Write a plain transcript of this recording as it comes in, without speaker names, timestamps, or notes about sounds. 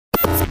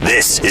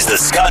This is the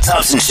Scott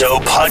Thompson Show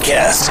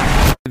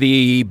podcast.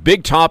 The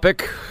big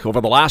topic over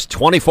the last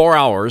 24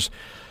 hours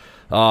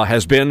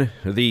has been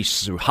the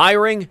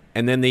hiring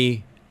and then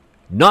the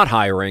not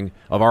hiring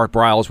of Art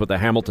Briles with the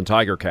Hamilton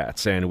Tiger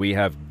Cats. And we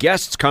have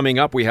guests coming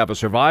up. We have a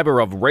survivor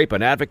of rape,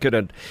 an advocate,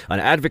 an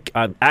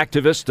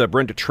activist,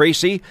 Brenda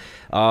Tracy.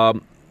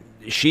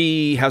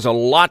 She has a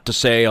lot to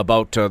say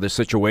about the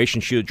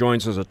situation. She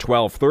joins us at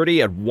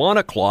 12:30. At 1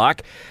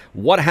 o'clock,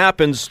 what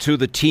happens to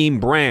the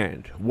team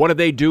brand? What do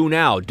they do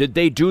now? Did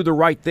they do the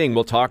right thing?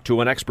 We'll talk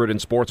to an expert in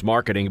sports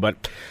marketing.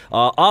 But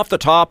off the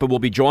top, we'll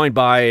be joined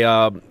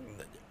by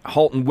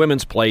Halton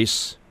Women's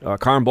Place,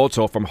 Karen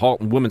Botso from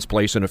Halton Women's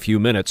Place in a few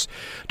minutes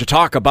to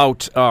talk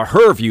about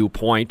her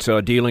viewpoint,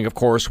 dealing, of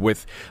course,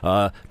 with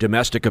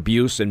domestic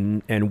abuse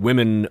and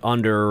women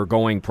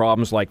undergoing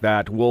problems like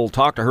that. We'll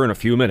talk to her in a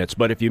few minutes.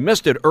 But if you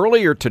missed it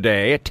earlier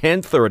today at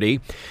 10:30,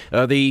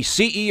 the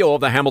CEO of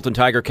the Hamilton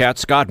Tiger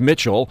Cats, Scott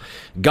Mitchell,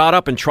 got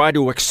up and tried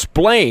to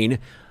explain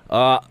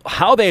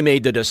how they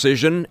made the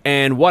decision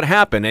and what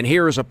happened. And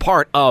here is a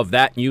part of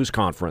that news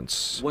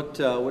conference. What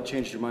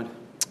changed your mind?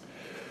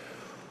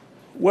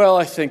 Well,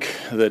 I think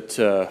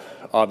that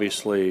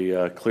obviously,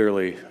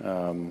 clearly,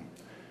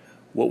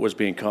 what was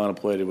being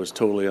contemplated was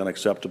totally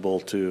unacceptable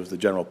to the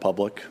general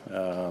public,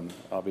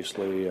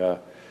 obviously, and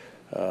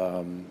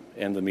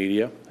the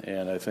media.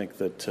 And I think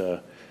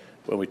that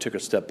when we took a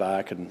step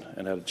back and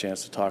had a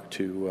chance to talk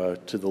to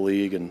the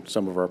league and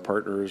some of our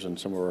partners and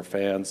some of our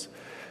fans,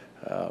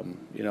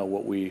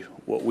 what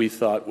we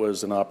thought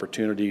was an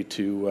opportunity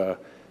to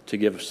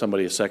give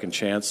somebody a second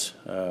chance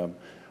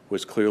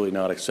was clearly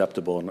not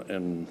acceptable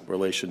in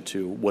relation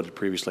to what had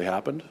previously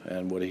happened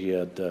and what he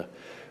had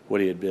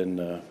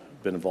been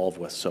involved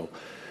with. So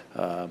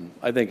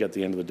I think at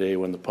the end of the day,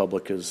 when the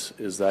public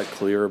is that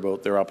clear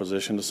about their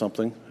opposition to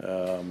something,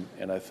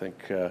 and I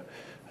think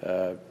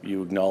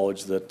you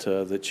acknowledge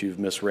that you've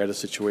misread a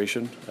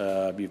situation,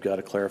 you've got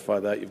to clarify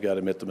that. You've got to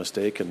admit the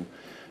mistake, and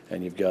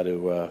you've got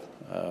to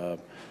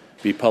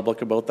be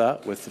public about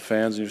that with the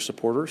fans and your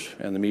supporters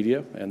and the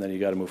media, and then you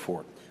got to move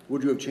forward.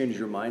 Would you have changed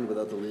your mind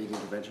without the league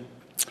intervention?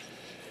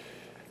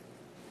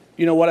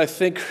 You know what? I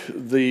think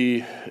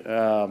the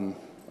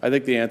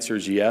answer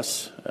is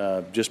yes,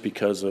 just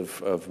because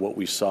of what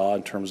we saw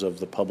in terms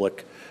of the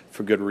public,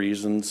 for good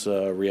reasons,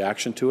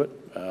 reaction to it,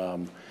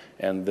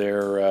 and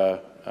they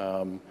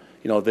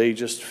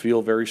just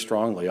feel very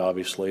strongly,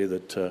 obviously,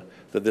 that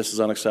this is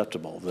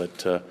unacceptable.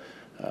 That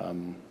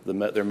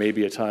there may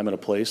be a time and a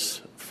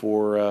place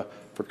for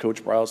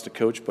Coach Briles to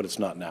coach, but it's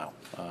not now.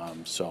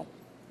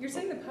 You're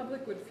saying the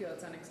public would feel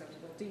it's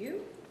unacceptable. Do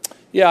you?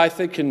 Yeah, I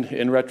think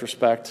in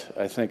retrospect,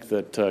 I think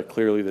that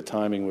clearly the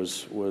timing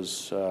was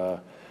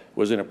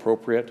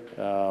inappropriate.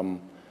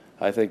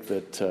 I think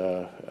that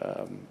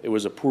it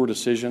was a poor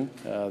decision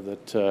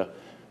that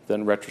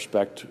in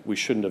retrospect we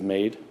shouldn't have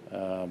made.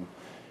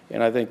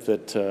 And I think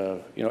that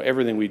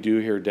everything we do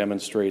here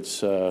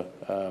demonstrates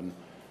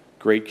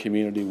great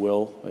community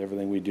will.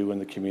 Everything we do in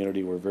the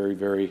community, we're very,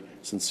 very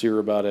sincere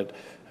about it.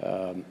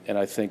 And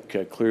I think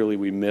clearly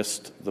we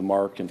missed the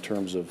mark in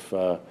terms of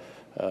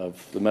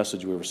the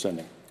message we were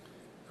sending.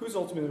 Who's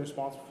ultimately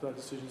responsible for that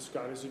decision,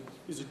 Scott?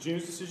 Is it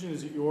June's decision?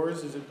 Is it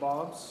yours? Is it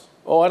Bob's?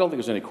 Oh, I don't think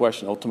there's any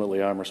question.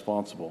 Ultimately, I'm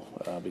responsible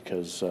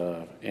because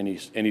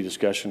any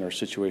discussion or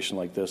situation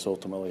like this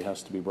ultimately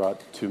has to be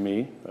brought to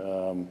me.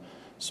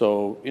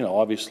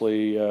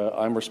 Obviously,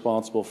 I'm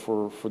responsible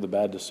for the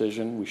bad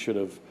decision. We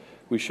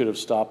should have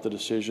stopped the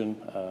decision.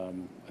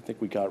 I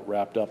think we got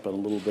wrapped up a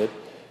little bit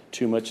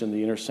too much in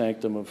the inner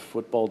sanctum of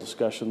football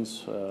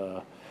discussions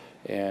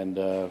and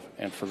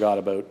forgot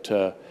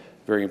about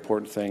very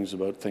important things,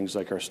 about things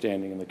like our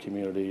standing in the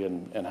community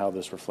and how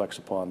this reflects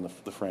upon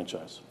the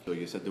franchise. So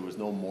you said there was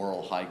no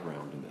moral high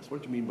ground in this.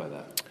 What did you mean by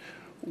that?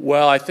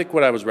 Well, I think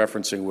what I was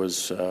referencing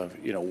was,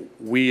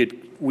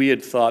 we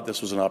had thought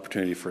this was an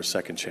opportunity for a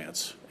second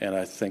chance, and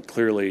I think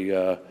clearly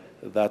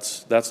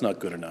that's not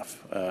good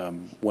enough.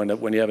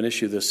 When you have an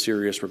issue this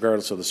serious,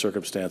 regardless of the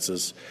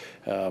circumstances,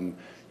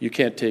 you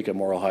can't take a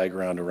moral high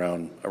ground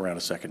around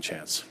a second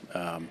chance.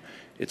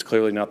 It's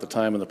clearly not the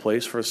time and the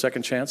place for a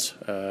second chance,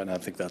 and I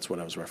think that's what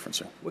I was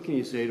referencing. What can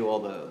you say to all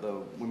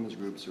the women's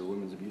groups or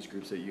women's abuse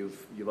groups that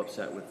you've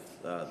upset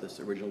with this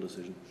original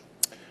decision?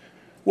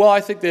 Well,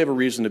 I think they have a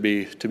reason to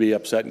be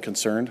upset and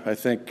concerned. I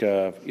think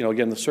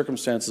again, the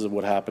circumstances of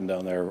what happened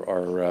down there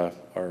are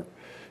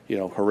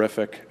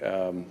horrific.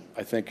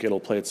 I think it'll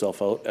play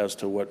itself out as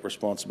to what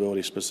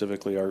responsibility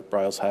specifically Art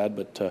Briles had,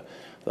 but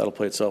that'll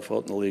play itself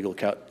out in the legal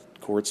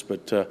courts.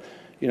 But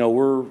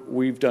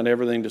we've done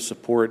everything to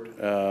support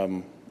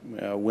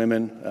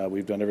women.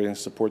 We've done everything to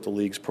support the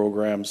league's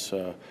programs.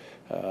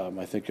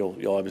 I think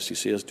you'll obviously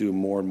see us do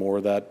more and more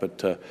of that,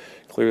 but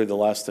clearly the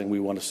last thing we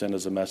want to send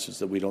is a message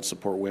that we don't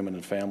support women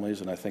and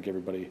families, and I think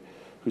everybody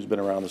who's been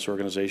around this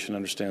organization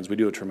understands we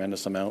do a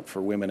tremendous amount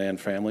for women and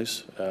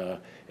families.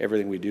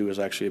 Everything we do is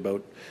actually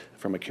about,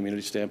 from a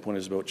community standpoint,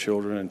 is about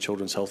children and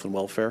children's health and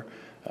welfare,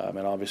 and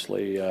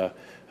obviously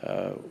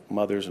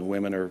mothers and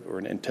women are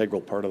an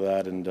integral part of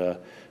that, and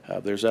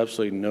there's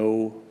absolutely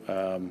no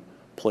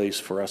place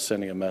for us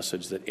sending a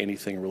message that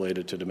anything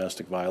related to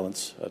domestic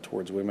violence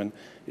towards women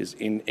is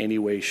in any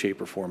way,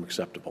 shape, or form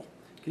acceptable.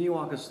 Can you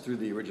walk us through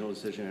the original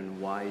decision and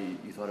why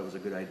you thought it was a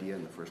good idea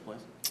in the first place?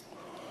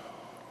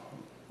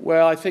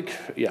 Well, I think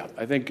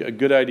a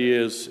good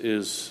idea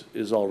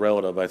is all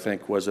relative. I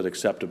think, was it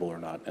acceptable or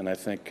not? And I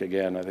think,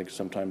 again,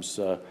 sometimes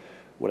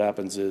what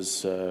happens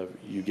is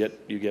you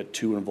get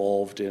too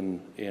involved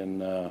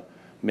in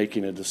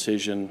making a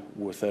decision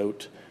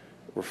without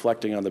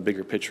reflecting on the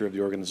bigger picture of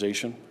the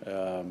organization.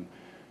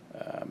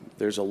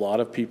 There's a lot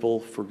of people,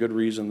 for good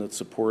reason, that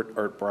support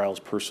Art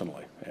Briles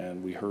personally,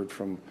 and we heard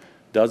from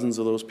dozens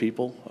of those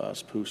people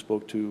who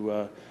spoke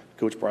to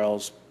Coach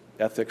Briles'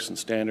 ethics and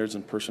standards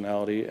and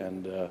personality,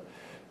 and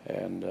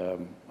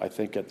I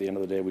think at the end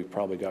of the day we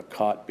probably got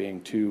caught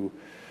being too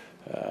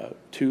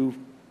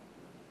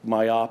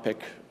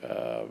myopic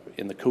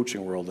in the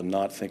coaching world and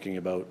not thinking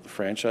about the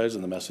franchise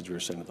and the message we were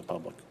sending to the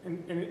public.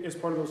 And as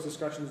part of those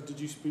discussions, did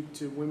you speak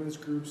to women's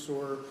groups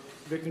or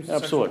victims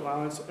of Absolutely. sexual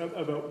violence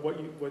about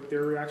what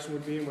their reaction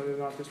would be and whether or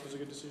not this was a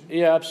good decision?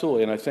 Yeah,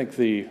 absolutely. And I think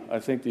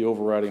the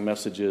overriding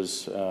message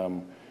is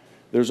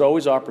there's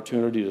always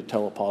opportunity to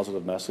tell a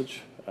positive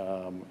message.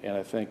 And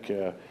I think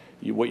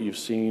what you've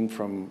seen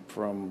from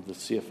the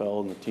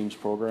CFL and the teams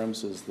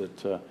programs is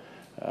that,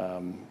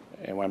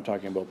 and when I'm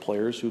talking about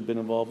players who've been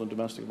involved in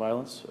domestic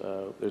violence,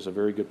 there's a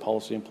very good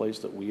policy in place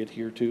that we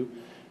adhere to.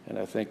 And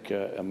I think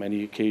on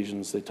many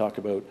occasions they talk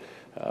about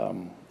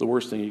the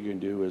worst thing you can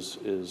do is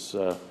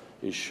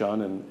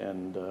shun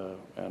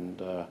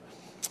and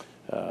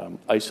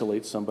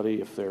isolate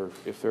somebody if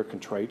they're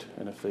contrite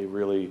and if they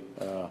really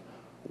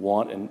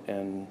want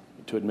and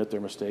to admit their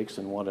mistakes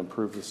and want to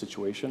improve the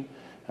situation.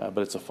 But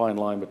it's a fine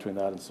line between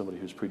that and somebody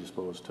who's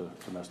predisposed to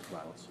domestic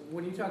violence.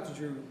 When you talked to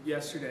Drew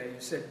yesterday, you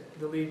said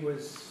the league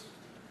was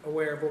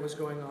aware of what was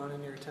going on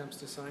in your attempts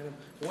to sign him.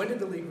 When did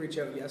the league reach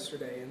out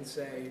yesterday and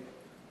say,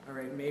 all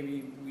right,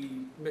 maybe we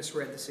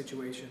misread the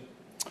situation?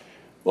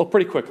 Well,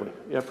 pretty quickly.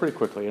 Yeah, pretty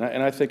quickly.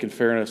 And I think in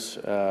fairness,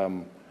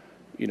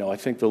 I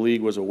think the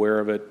league was aware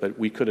of it, but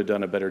we could have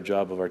done a better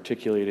job of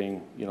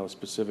articulating,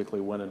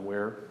 specifically when and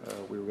where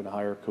we were going to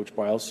hire Coach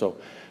Briles. So,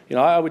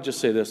 I would just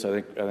say this: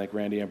 I think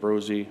Randy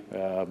Ambrosie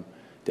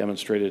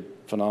demonstrated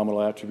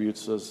phenomenal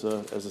attributes as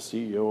a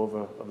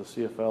CEO of the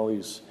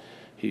CFL.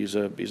 He's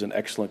an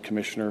excellent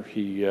commissioner.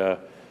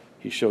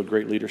 He showed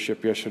great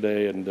leadership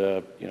yesterday, and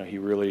he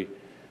really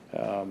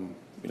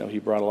he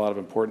brought a lot of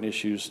important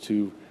issues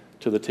to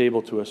the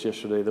table to us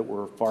yesterday that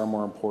were far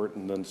more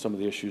important than some of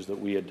the issues that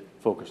we had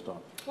focused on.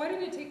 Why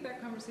did it take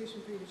that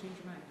conversation for you to change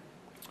your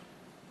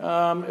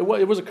mind?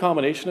 It was a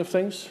combination of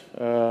things,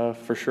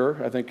 for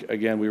sure. I think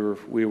again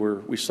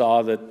we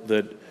saw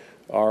that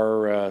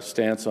our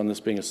stance on this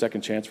being a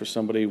second chance for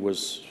somebody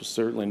was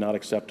certainly not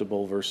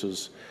acceptable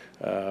versus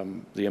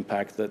the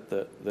impact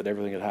that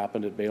everything that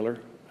happened at Baylor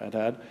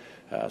had.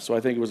 So I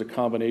think it was a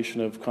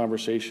combination of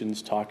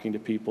conversations, talking to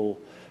people,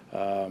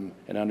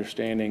 and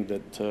understanding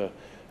that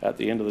at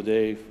the end of the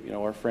day,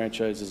 our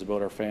franchise is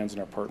about our fans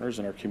and our partners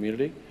and our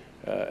community,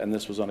 and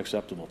this was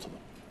unacceptable to them.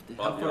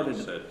 Bob Young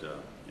said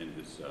in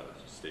his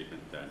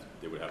statement that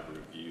they would have to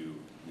review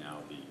now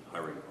the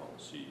hiring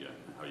policy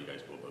and how you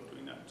guys go about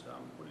doing that.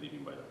 What did he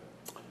mean by that?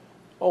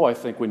 Oh, I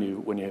think when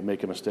you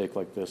make a mistake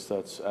like this,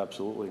 that's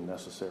absolutely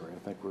necessary. I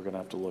think we're going to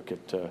have to look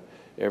at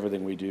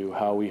everything we do,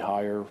 how we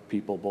hire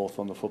people both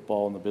on the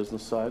football and the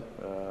business side,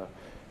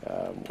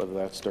 whether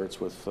that starts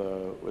with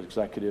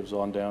executives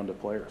on down to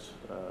players.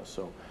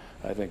 So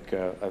I think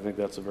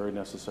that's a very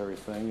necessary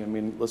thing. I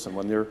mean, listen,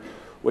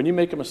 when you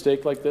make a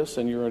mistake like this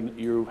and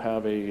you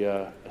have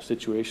a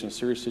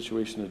serious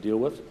situation to deal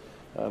with,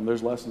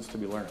 there's lessons to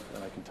be learned.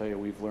 And I can tell you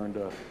we've learned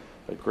a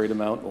great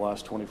amount in the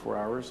last 24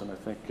 hours, and I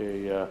think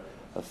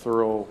a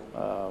thorough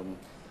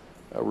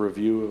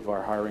review of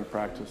our hiring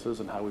practices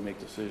and how we make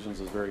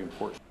decisions is very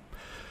important.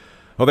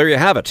 Well, there you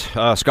have it.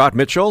 Scott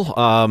Mitchell,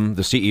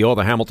 the CEO of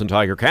the Hamilton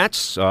Tiger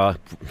Cats.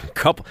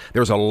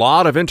 There's a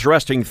lot of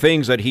interesting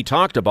things that he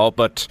talked about,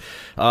 but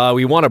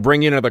we want to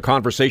bring into the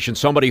conversation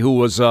somebody who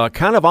was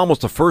kind of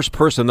almost the first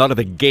person out of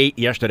the gate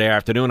yesterday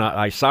afternoon.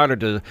 I started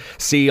to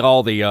see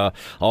all the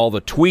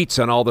tweets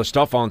and all the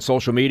stuff on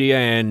social media,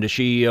 and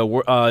she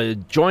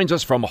joins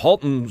us from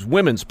Halton's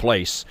Women's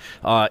Place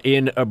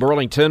in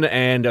Burlington,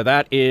 and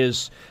that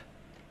is...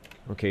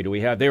 Okay,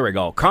 there we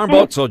go. Carm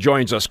Botzel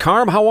joins us.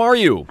 Carm, how are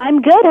you? I'm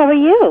good. How are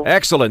you?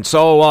 Excellent.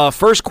 So,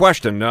 first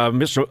question.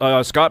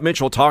 Mr. Scott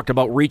Mitchell talked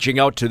about reaching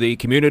out to the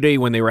community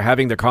when they were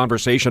having the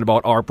conversation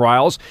about Art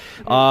Briles.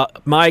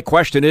 My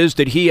question is,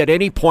 did he at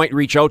any point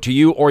reach out to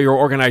you or your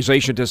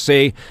organization to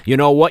say, you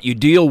know what, you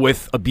deal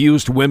with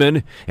abused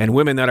women and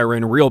women that are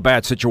in real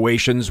bad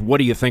situations. What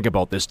do you think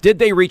about this? Did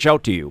they reach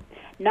out to you?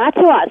 Not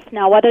to us.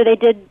 Now, whether they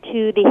did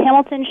to the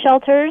Hamilton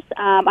shelters,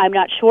 I'm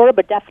not sure,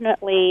 but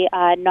definitely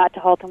not to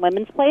Halton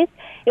Women's Place.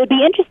 It would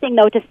be interesting,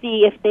 though, to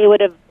see if they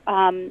would have,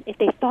 if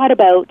they thought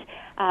about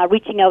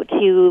reaching out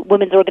to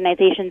women's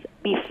organizations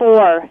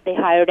before they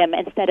hired him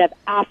instead of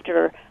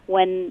after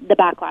when the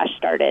backlash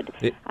started.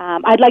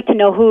 I'd like to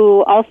know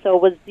who also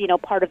was,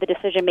 part of the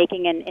decision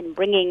making in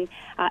bringing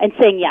and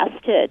saying yes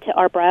to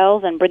Art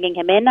Briles and bringing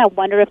him in. I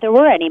wonder if there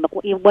were any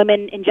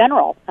women in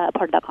general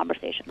part of that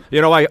conversation.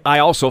 I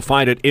also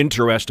find it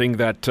interesting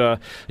that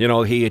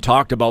he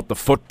talked about the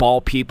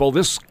football people.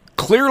 This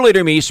clearly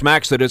to me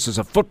smacks that this is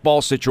a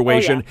football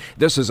situation. Oh, yeah.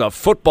 This is a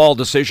football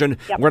decision.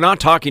 Yep. We're not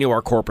talking to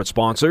our corporate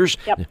sponsors.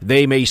 Yep.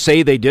 They may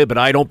say they did, but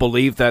I don't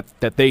believe that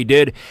they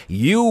did.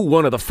 You,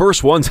 one of the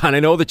first ones, and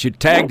I know that you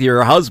tagged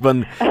your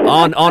husband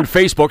on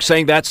Facebook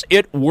saying that's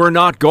it, we're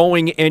not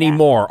going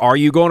anymore. Yeah. Are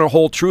you going to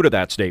hold true to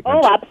that statement?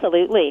 Oh,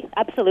 absolutely.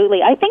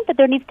 Absolutely. I think that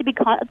there needs to be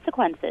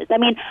consequences. I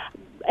mean,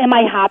 am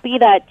I happy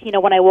that,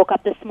 when I woke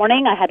up this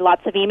morning, I had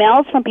lots of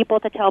emails from people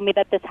to tell me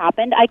that this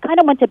happened? I kind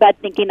of went to bed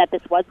thinking that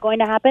this was going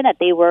to happen, that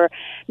they were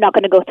not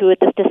going to go through with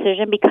this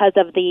decision because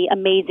of the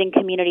amazing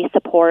community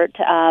support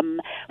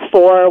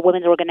for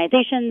women's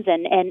organizations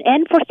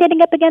and for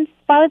standing up against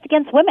violence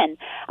against women.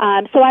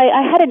 So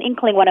I had an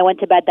inkling when I went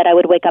to bed that I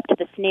would wake up to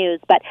this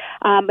news, but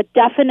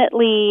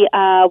definitely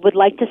would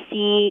like to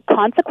see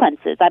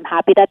consequences. I'm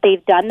happy that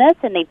they've done this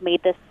and they've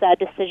made this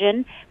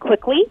decision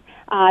quickly,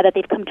 that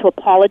they've come to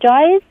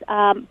apologize.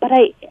 But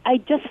I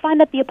just find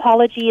that the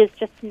apology is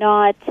just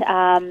not,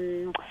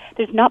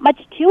 there's not much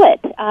to it,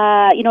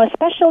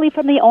 especially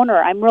from the owner.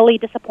 I'm really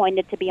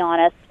disappointed, to be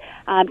honest,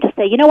 to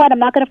say, you know what, I'm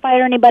not going to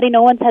fire anybody,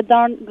 no one's heads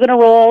aren't going to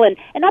roll, and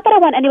not that I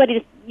want anybody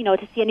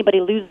to see anybody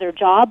lose their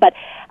job, but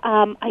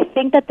I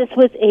think that this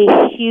was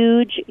a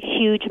huge,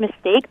 huge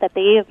mistake that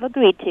they have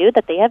agreed to,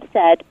 that they have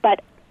said,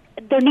 but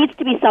there needs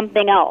to be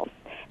something else.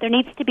 There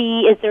needs to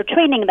be, is there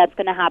training that's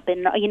going to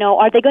happen?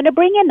 Are they going to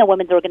bring in the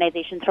women's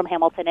organizations from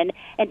Hamilton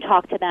and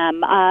talk to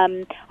them? Are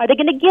they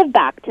going to give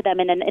back to them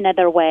in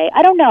another way?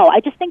 I don't know. I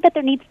just think that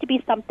there needs to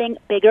be something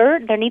bigger.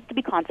 There needs to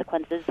be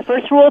consequences. The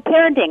first rule of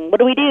parenting, what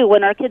do we do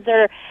when our kids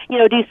are,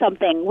 do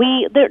something?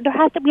 We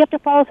have to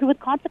follow through with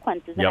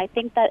consequences. And I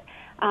think that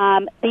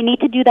they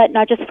need to do that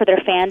not just for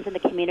their fans in the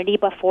community,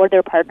 but for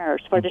their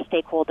partners, for their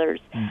stakeholders.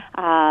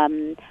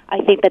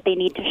 I think that they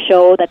need to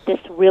show that this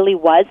really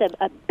was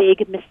a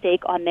big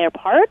mistake on their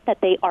part,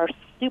 that they are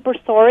super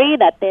sorry,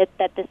 that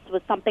this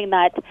was something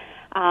that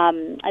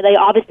they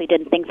obviously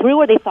didn't think through,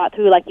 or they thought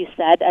through, like you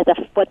said, as a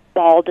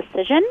football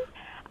decision.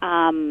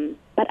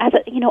 But as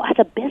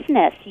a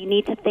business, you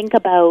need to think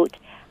about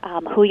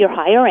who you're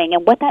hiring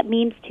and what that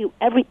means to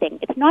everything.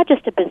 It's not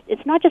just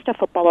a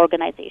football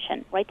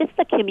organization, right? This is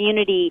a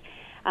community,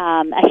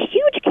 a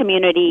huge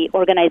community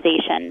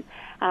organization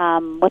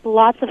with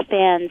lots of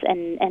fans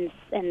and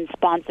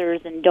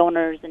sponsors and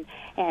donors and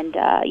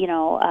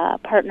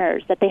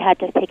partners that they had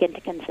to take into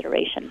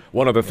consideration.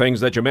 One of the things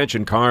that you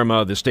mentioned, Carm,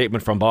 the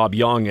statement from Bob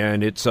Young,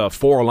 and it's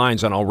 4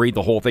 lines, and I'll read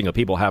the whole thing if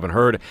people haven't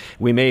heard.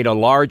 We made a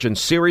large and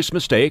serious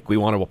mistake. We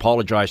want to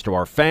apologize to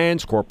our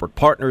fans, corporate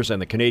partners,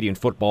 and the Canadian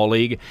Football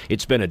League.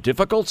 It's been a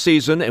difficult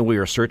season, and we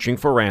are searching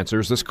for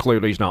answers. This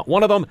clearly is not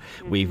one of them.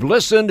 We've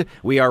listened.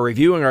 We are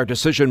reviewing our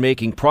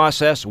decision-making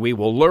process. We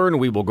will learn.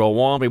 We will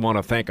go on. We want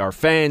to thank our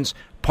fans,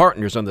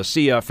 partners on the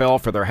CFL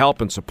for their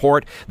help and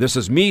support. This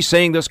is me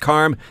saying this,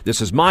 Carm.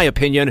 This is my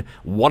opinion.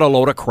 What a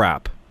load of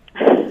crap.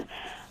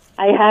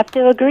 I have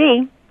to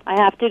agree.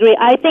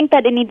 I think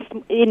that it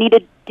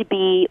needed to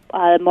be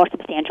more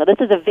substantial. This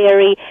is a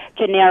very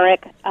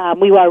generic,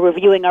 we are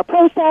reviewing our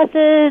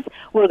processes,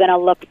 we're going to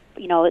look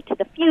to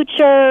the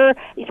future.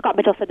 Scott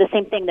Mitchell said the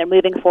same thing. They're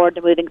moving forward.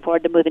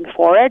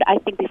 I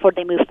think before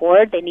they move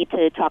forward, they need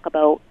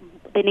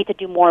to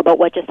do more about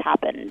what just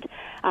happened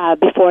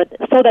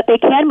so that they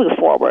can move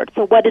forward.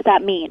 So what does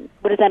that mean?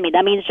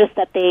 That means just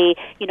that they,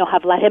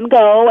 have let him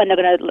go and they're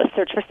going to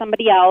search for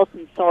somebody else,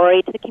 and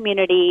sorry to the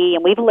community,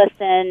 and we've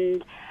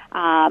listened.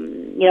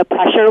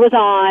 Pressure was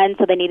on,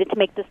 so they needed to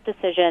make this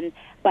decision.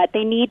 But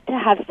they need to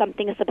have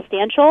something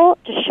substantial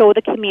to show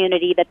the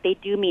community that they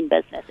do mean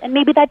business. And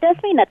maybe that does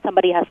mean that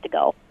somebody has to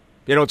go.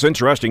 It's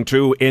interesting,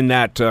 too, in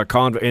that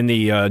in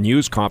the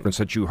news conference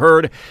that you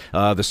heard,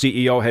 the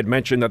CEO had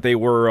mentioned that they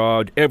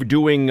were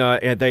doing,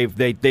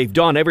 they've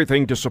done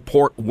everything to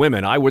support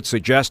women. I would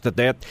suggest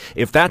that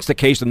if that's the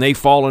case, then they've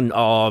fallen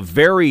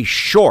very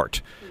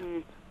short,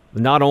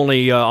 not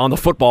only on the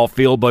football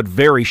field, but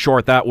very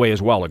short that way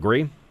as well.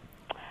 Agree?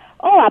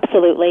 Oh,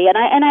 absolutely, and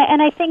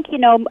I think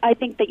I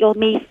think that you'll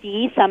may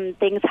see some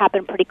things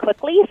happen pretty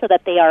quickly, so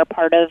that they are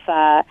part of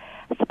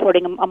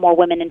supporting more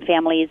women and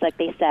families, like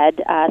they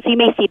said. So you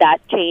may see that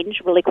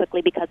change really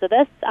quickly because of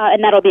this,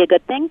 and that'll be a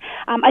good thing.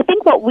 I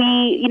think what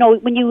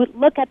when you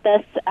look at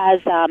this as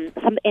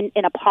in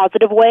a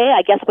positive way,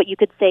 I guess what you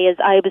could say is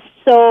I was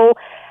so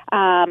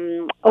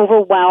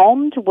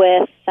overwhelmed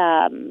with,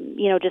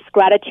 just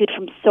gratitude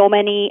from so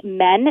many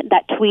men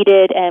that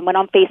tweeted and went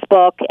on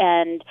Facebook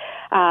and,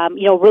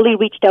 really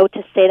reached out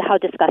to say how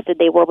disgusted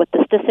they were with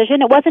this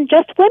decision. It wasn't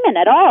just women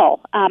at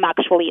all,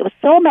 actually. It was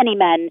so many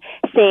men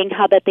saying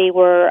how that they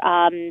were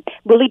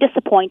really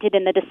disappointed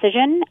in the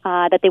decision,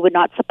 that they would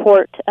not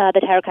support the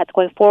Tiger Cats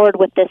going forward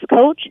with this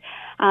coach,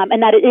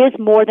 and that it is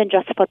more than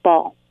just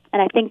football.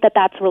 And I think that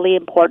that's really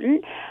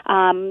important.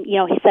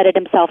 He said it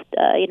himself,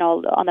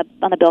 on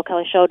the Bill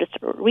Kelly show just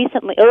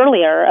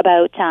earlier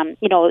about,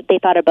 they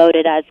thought about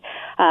it as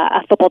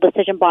a football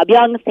decision. Bob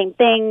Young, same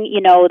thing.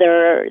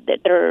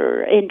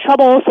 They're in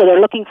trouble, so they're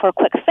looking for a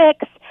quick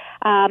fix,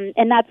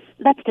 and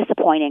that's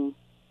disappointing.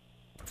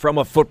 From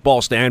a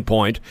football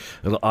standpoint,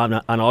 and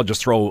I'll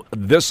just throw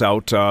this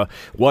out,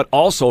 what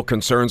also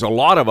concerns a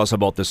lot of us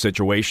about this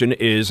situation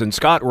is, and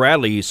Scott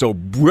Radley so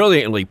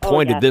brilliantly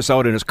pointed this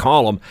out in his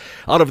column,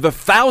 out of the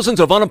thousands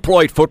of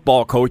unemployed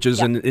football coaches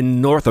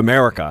in North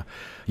America,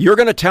 you're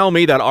going to tell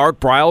me that Art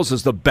Briles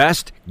is the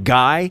best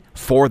guy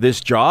for this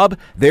job?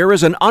 There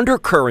is an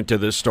undercurrent to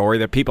this story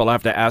that people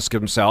have to ask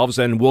themselves,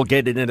 and we'll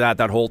get into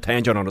that whole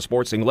tangent on a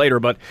sports thing later.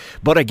 But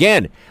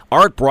again,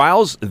 Art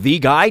Briles, the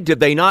guy, did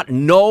they not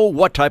know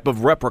what type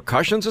of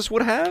repercussions this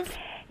would have?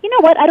 You know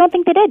what? I don't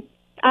think they did.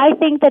 I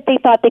think that they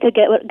thought they could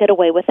get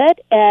away with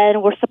it,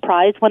 and were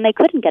surprised when they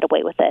couldn't get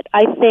away with it.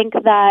 I think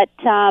that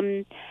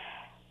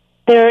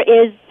there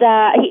is,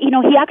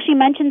 he actually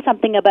mentioned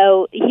something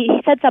about. He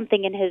said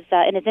something in his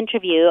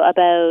interview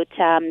about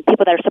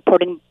people that are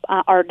supporting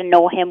Art and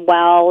know him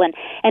well, and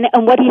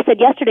what he said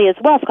yesterday as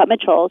well. Scott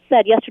Mitchell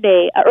said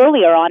yesterday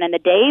earlier on in the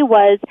day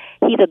was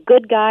he's a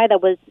good guy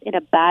that was in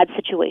a bad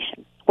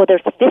situation. Well,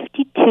 there's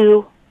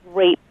 52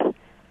 rape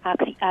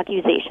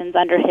accusations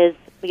under his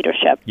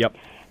leadership. Yep.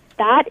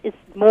 That is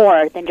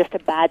more than just a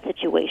bad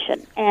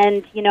situation.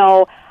 And,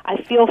 I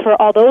feel for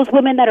all those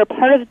women that are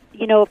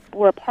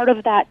were part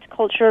of that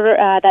culture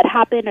that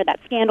happened, or that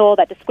scandal,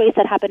 that disgrace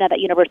that happened at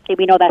that university.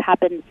 We know that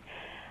happens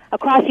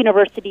across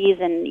universities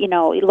and,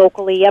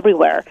 locally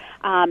everywhere.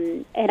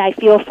 And I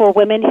feel for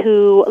women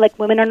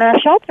women in our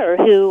shelter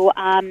who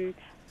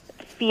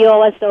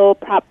feel as though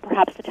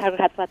perhaps the Tiger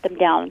Cats let them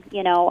down.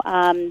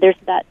 There's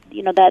that,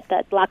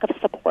 that lack of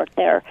support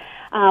there.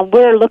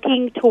 We're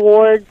looking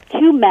towards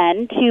two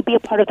men to be a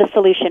part of the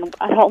solution.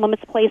 At Halton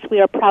Women's Place, we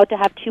are proud to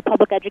have two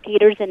public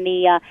educators in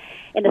the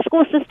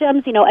school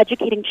systems,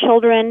 educating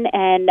children,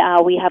 and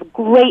we have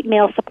great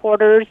male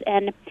supporters,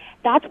 and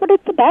that's what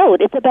it's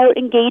about. It's about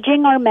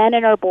engaging our men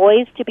and our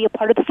boys to be a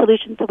part of the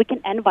solution so we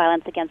can end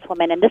violence against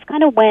women. And this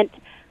kind of went.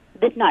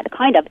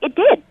 It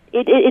did.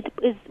 It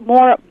is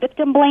more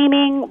victim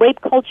blaming,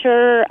 rape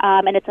culture,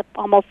 and it's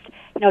almost,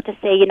 to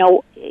say,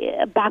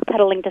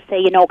 backpedaling to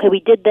say, okay, we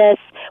did this,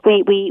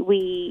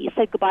 we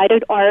said goodbye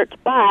to Art,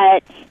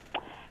 but,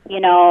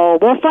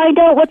 we'll find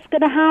out what's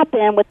going to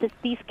happen with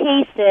these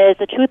cases.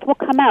 The truth will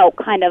come out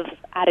kind of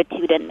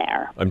attitude in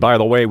there. And by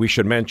the way, we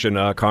should mention,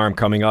 Carm,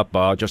 coming up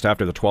just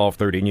after the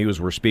 12:30 news,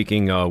 we're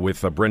speaking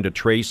with Brenda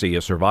Tracy,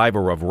 a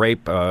survivor of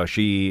rape.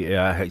 She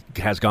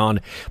has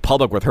gone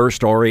public with her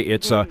story.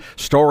 It's a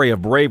story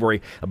of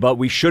bravery. But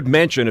we should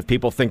mention, if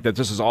people think that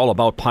this is all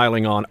about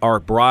piling on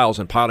Art Briles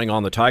and piling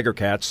on the Tiger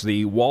Cats,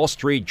 the Wall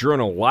Street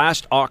Journal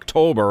last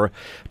October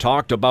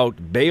talked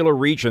about Baylor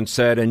Regent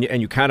said,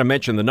 and you kind of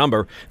mentioned the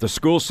number, the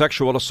school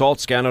sexual assault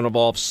scandal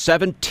involved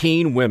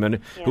 17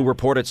 women who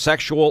reported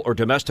sexual or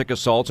domestic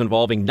assaults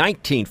involving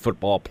 19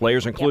 football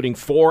players, including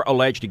 4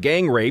 alleged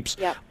gang rapes.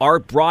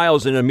 Art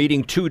Briles, in a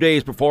meeting 2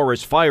 days before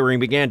his firing,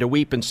 began to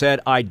weep and said,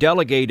 "I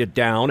delegated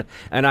down,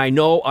 and I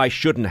know I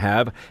shouldn't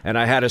have, and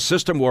I had a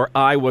system where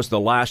I was the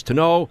last to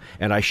know,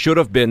 and I should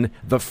have been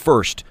the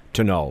first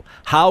to know."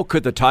 How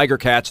could the Tiger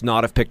Cats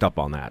not have picked up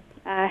on that?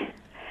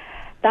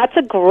 That's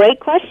a great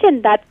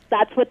question.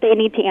 That's what they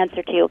need to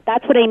answer to.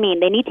 That's what I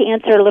mean. They need to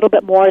answer a little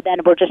bit more than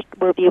we're just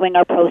reviewing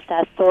our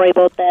process. Sorry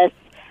about this.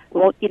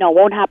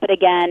 Won't happen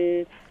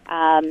again.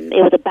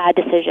 It was a bad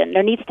decision.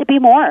 There needs to be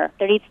more.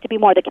 There needs to be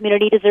more. The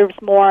community deserves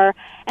more,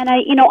 and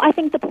I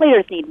think the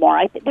players need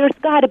more. There's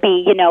got to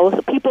be,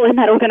 people in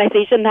that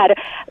organization that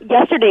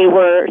yesterday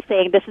were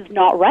saying this is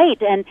not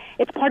right, and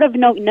it's part of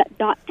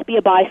not to be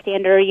a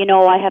bystander.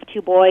 I have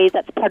 2 boys.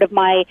 That's part of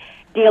my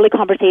daily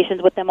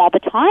conversations with them all the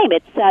time.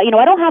 It's I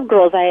don't have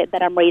girls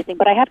that I'm raising,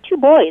 but I have 2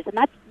 boys, and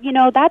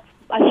that's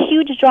a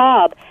huge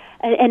job.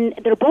 And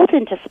they're both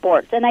into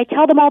sports, and I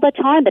tell them all the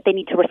time that they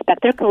need to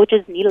respect their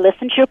coaches, need to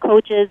listen to your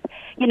coaches,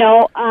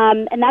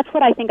 and that's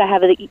what I think I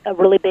have a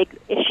really big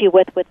issue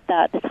with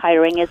this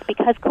hiring, is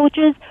because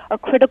coaches are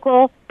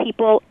critical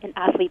people in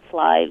athletes'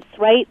 lives,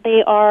 right?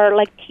 They are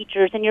like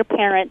teachers and your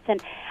parents,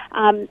 and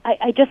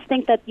I just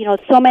think that,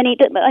 so many,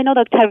 I know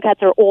the Tiger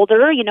Cats are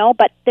older,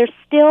 but there's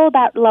still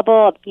that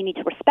level of you need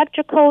to respect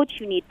your coach,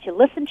 you need to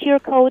listen to your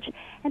coach,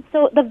 and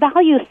so the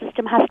value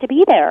system has to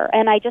be there,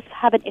 and I just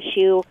have an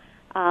issue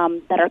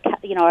that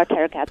our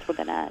Tiger Cats were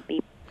going to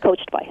be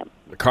coached by him.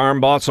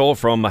 Carm Botzel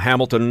from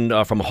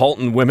Hamilton, from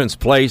Halton Women's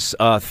Place,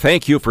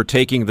 thank you for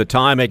taking the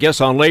time. I guess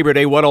on Labor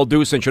Day, what I'll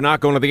do, since you're not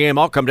going to the game,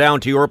 I'll come down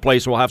to your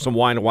place and we'll have some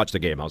wine and watch the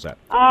game. How's that?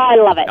 Oh, I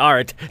love it. All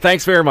right.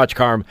 Thanks very much,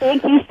 Carm.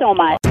 Thank you so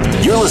much.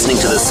 You're listening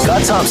to The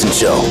Scott Thompson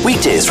Show,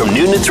 weekdays from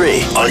noon to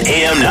 3 on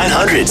AM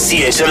 900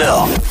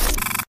 CHML.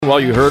 Well,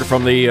 you heard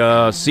from the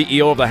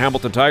CEO of the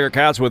Hamilton Tiger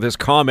Cats with his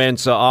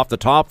comments off the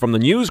top from the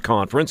news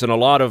conference, and a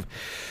lot of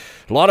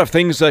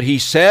things that he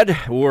said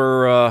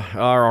are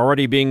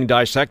already being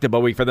dissected.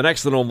 But for the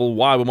next little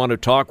while, we want to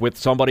talk with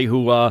somebody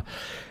who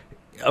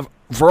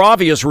for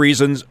obvious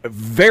reasons,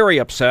 very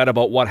upset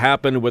about what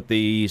happened with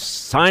the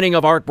signing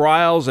of Art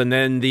Briles and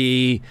then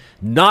the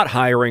not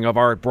hiring of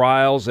Art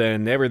Briles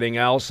and everything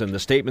else and the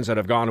statements that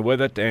have gone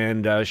with it.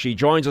 And she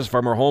joins us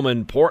from her home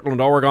in Portland,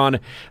 Oregon.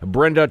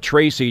 Brenda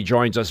Tracy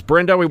joins us.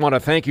 Brenda, we want to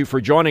thank you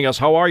for joining us.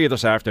 How are you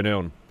this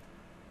afternoon?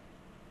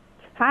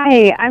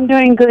 Hi, I'm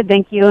doing good,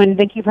 thank you, and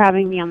thank you for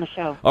having me on the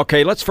show.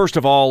 Okay, let's first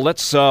of all,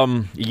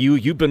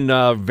 you've been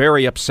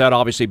very upset,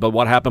 obviously, about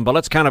what happened, but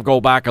let's kind of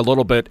go back a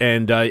little bit,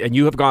 and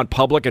you have gone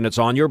public, and it's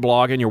on your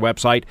blog and your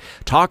website.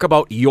 Talk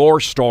about your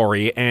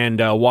story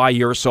and why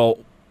you're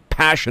so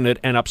passionate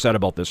and upset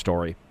about this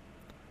story.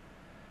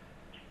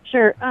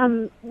 Sure.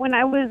 When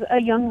I was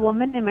a young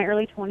woman in my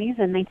early 20s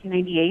in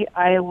 1998,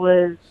 I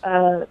was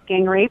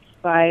gang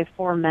raped by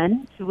 4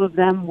 men. 2 of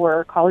them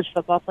were college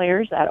football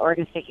players at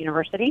Oregon State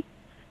University.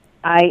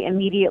 I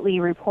immediately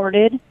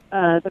reported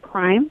the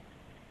crime.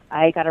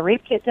 I got a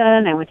rape kit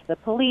done. I went to the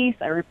police.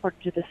 I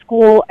reported to the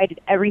school. I did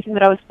everything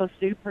that I was supposed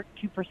to do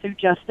to pursue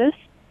justice.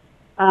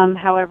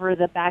 However,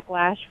 the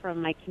backlash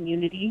from my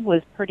community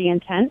was pretty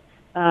intense.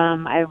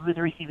 I was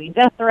receiving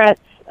death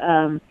threats.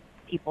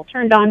 People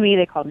turned on me.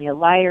 They called me a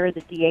liar.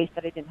 The DA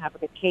said I didn't have a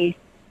good case.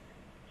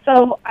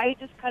 So I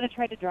just kind of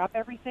tried to drop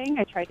everything.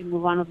 I tried to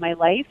move on with my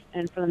life.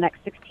 And for the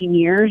next 16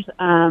 years,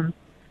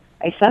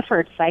 I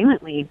suffered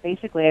silently.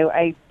 Basically,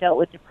 I dealt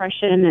with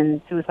depression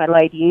and suicidal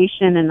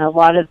ideation and a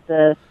lot of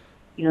the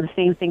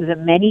same things that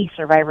many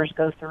survivors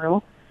go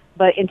through.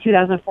 But in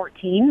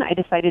 2014, I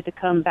decided to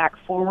come back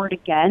forward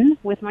again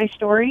with my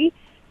story.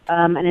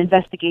 An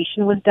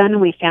investigation was done,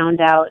 and we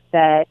found out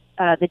that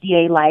the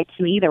DA lied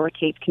to me. There were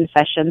taped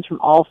confessions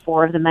from all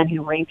 4 of the men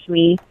who raped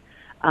me.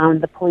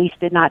 The police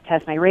did not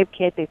test my rape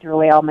kit. They threw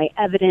away all my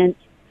evidence.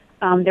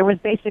 There was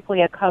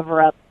basically a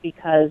cover-up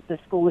because the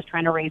school was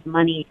trying to raise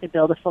money to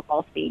build a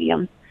football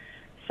stadium.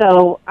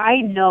 So I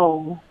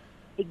know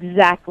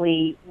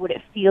exactly what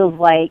it feels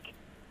like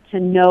to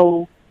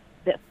know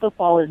that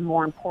football is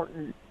more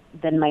important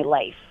than my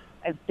life.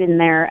 I've been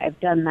there. I've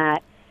done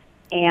that.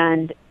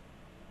 And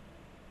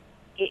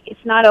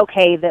it's not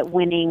okay that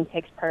winning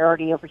takes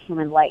priority over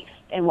human life.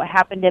 And what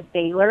happened at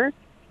Baylor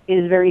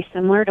is very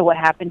similar to what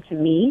happened to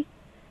me.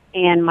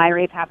 And my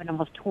rape happened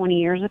almost 20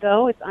 years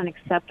ago. It's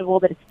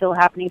unacceptable that it's still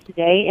happening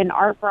today. And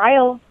Art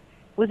Briles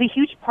was a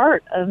huge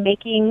part of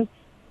making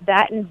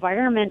that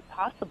environment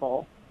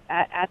possible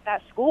at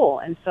that school.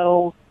 And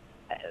so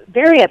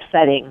very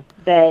upsetting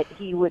that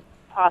he would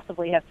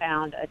possibly have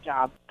found a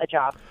job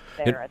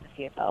there at the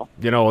CFL.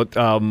 You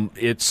know,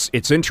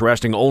 it's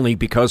interesting only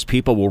because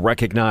people will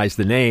recognize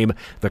the name.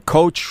 The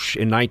coach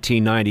in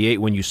 1998,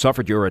 when you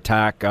suffered your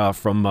attack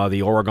from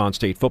the Oregon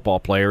State football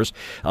players,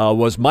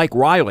 was Mike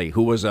Riley,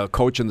 who was a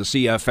coach in the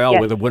CFL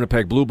with the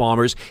Winnipeg Blue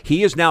Bombers.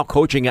 He is now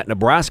coaching at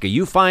Nebraska.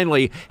 You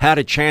finally had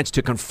a chance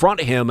to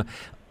confront him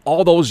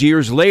all those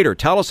years later.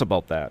 Tell us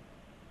about that.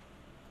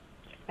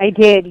 I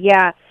did,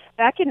 yeah.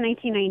 Back in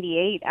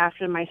 1998,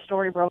 after my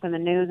story broke in the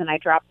news and I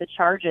dropped the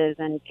charges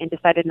and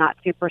decided not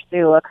to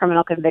pursue a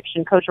criminal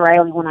conviction, Coach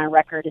Riley went on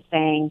record as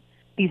saying,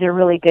 these are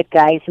really good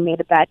guys who made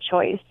a bad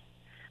choice,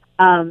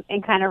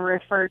 and kind of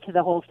referred to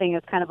the whole thing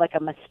as kind of like a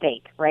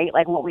mistake, right?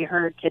 Like what we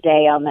heard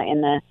today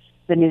in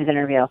the news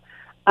interview.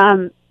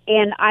 And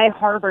I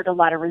harbored a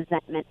lot of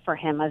resentment for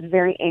him. I was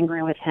very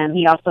angry with him.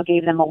 He also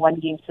gave them a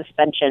 1-game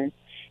suspension.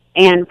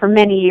 And for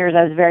many years,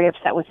 I was very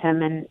upset with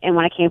him. And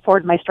when I came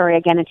forward with my story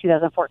again in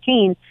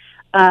 2014,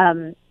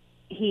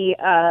 he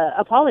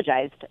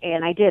apologized,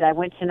 and I did. I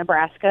went to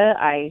Nebraska.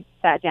 I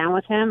sat down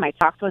with him. I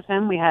talked with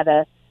him. We had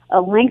a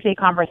lengthy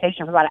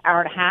conversation for about an hour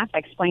and a half. I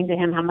explained to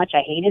him how much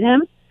I hated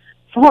him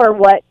for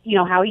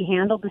how he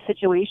handled the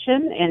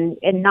situation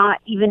and not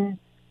even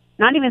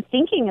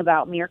thinking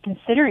about me or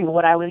considering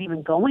what I was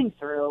even going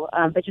through,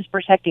 but just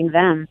protecting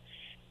them.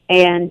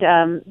 And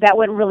that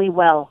went really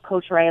well.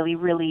 Coach Riley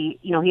really,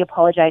 he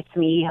apologized to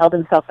me. He held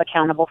himself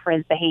accountable for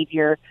his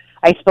behavior.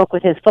 I spoke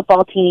with his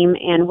football team,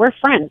 and we're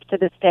friends to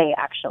this day,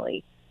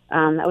 actually.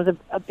 That was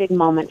a big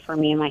moment for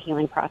me in my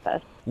healing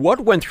process.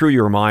 What went through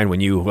your mind when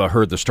you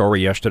heard the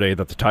story yesterday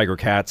that the Tiger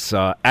Cats,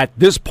 at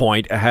this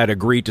point, had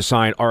agreed to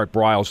sign Art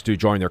Briles to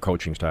join their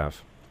coaching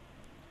staff?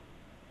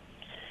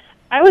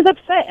 I was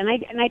upset, and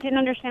I didn't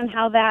understand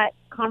how that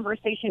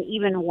conversation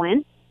even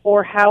went,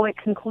 or how it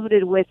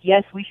concluded with,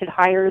 yes, we should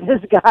hire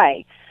this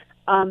guy.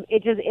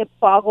 It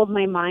boggled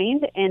my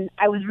mind, and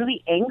I was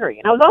really angry.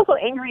 And I was also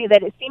angry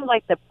that it seemed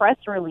like the press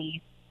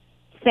release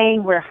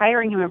saying we're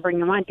hiring him and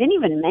bringing him on didn't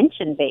even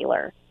mention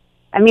Baylor.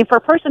 I mean, for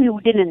a person who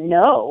didn't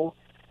know,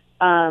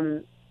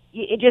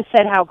 it just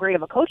said how great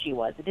of a coach he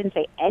was. It didn't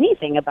say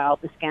anything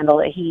about the scandal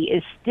that he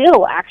is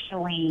still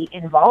actually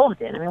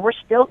involved in. I mean, we're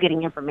still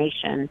getting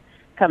information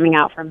coming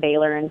out from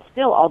Baylor, and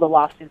still all the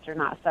lawsuits are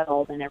not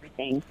settled and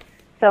everything.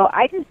 So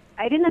I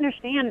didn't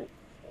understand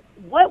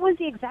what was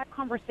the exact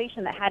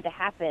conversation that had to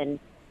happen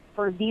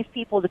for these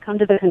people to come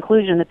to the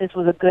conclusion that this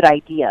was a good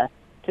idea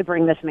to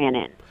bring this man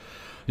in.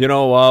 You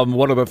know,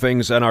 one of the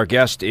things, and our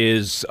guest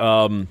is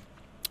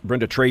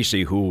Brenda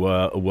Tracy, who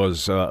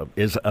is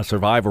a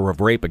survivor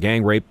of rape, a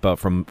gang rape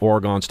from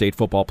Oregon State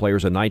football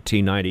players in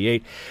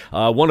 1998.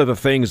 One of the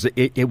things,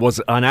 it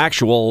was an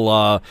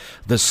actual,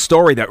 the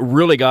story that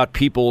really got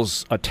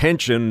people's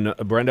attention,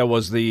 Brenda,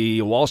 was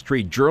the Wall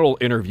Street Journal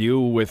interview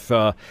with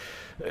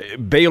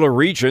Baylor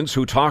Regents,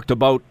 who talked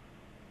about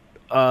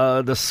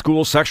the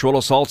school sexual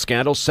assault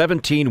scandal.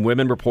 17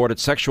 women reported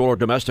sexual or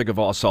domestic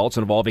assaults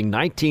involving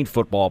 19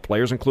 football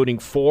players, including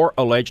 4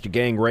 alleged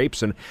gang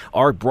rapes. And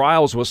Art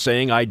Briles was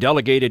saying, I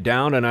delegated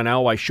down and I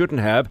know I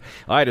shouldn't have.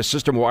 I had a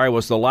system where I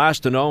was the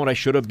last to know and I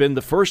should have been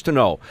the first to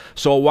know.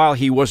 So while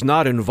he was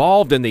not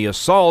involved in the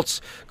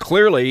assaults,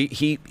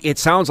 clearly it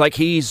sounds like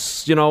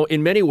he's,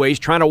 in many ways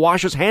trying to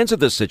wash his hands of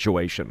this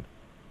situation.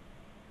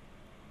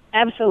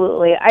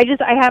 Absolutely. I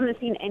haven't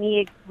seen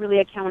any really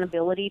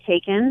accountability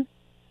taken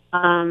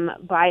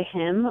by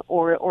him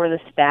or the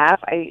staff.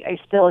 I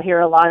still hear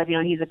a lot of,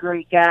 he's a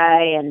great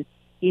guy and,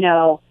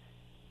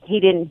 he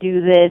didn't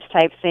do this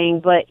type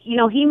thing. But,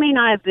 he may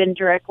not have been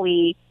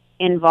directly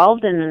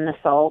involved in an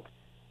assault,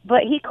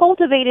 but he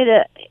cultivated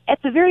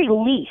at the very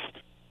least,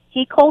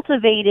 he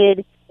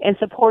cultivated and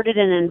supported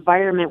an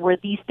environment where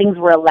these things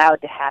were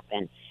allowed to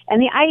happen.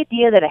 And the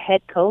idea that a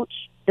head coach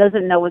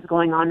doesn't know what's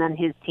going on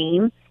his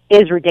team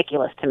is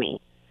ridiculous to me.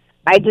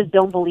 I just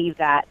don't believe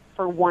that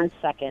for 1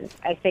 second.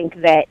 I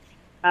think that,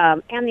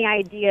 and the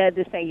idea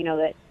to say,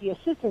 that the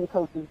assistant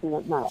coaches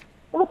didn't know,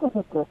 that's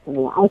ridiculous to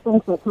me. I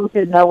think that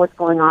coaches know what's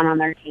going on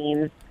their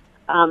teams.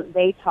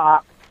 They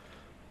talk,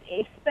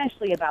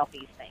 especially about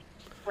these things,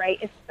 right?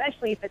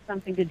 Especially if it's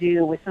something to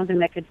do with something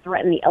that could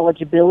threaten the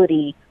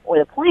eligibility or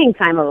the playing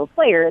time of a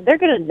player, they're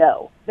going to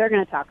know. They're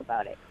going to talk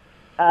about it.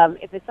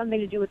 If it's something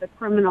to do with a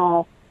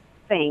criminal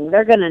thing,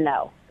 they're going to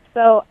know.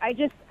 So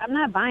I'm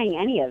not buying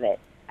any of it.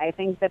 I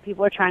think that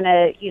people are trying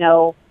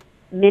to,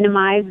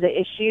 minimize the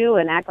issue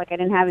and act like I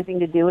didn't have anything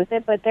to do with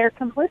it, but they're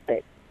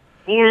complicit.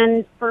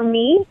 And for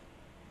me,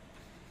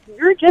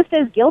 you're just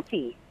as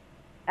guilty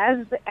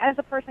as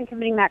the person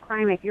committing that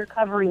crime. If you're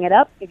covering it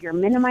up, if you're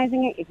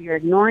minimizing it, if you're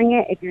ignoring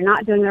it, if you're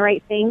not doing the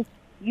right thing,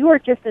 you are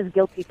just as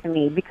guilty to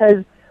me.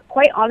 Because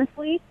quite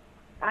honestly,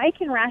 I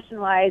can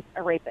rationalize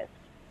a rapist.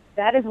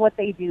 That is what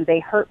they do.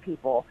 They hurt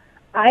people.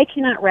 I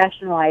cannot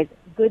rationalize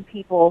good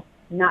people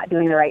not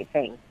doing the right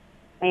thing.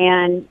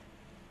 And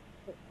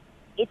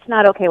it's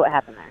not okay what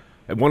happened there.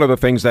 And one of the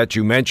things that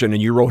you mentioned,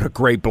 and you wrote a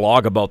great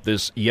blog about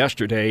this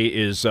yesterday,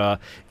 is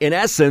in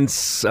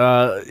essence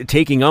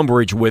taking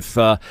umbrage with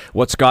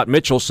what Scott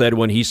Mitchell said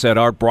when he said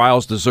Art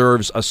Briles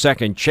deserves a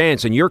second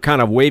chance. And you're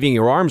kind of waving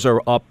your arms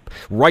up,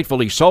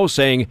 rightfully so,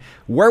 saying,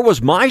 where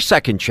was my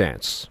second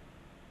chance?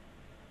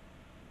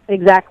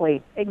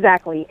 Exactly.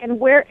 And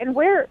where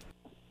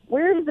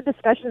is the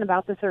discussion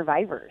about the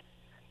survivors?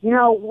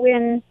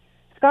 When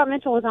Scott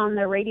Mitchell was on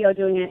the radio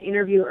doing an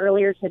interview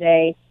earlier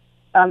today,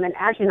 and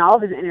actually in all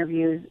of his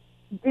interviews,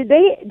 did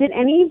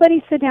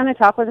anybody sit down and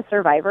talk with a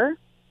survivor?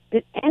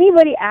 Did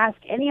anybody ask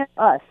any of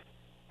us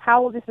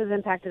how this has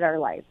impacted our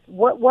lives?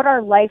 What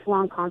our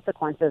lifelong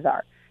consequences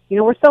are?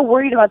 We're so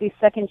worried about these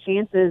second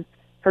chances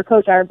for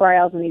Coach Art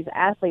Briles and these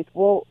athletes.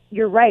 Well,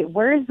 you're right.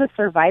 Where is the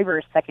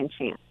survivor's second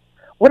chance?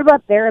 What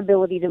about their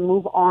ability to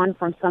move on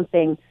from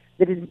something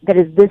that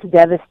is this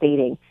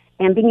devastating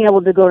and being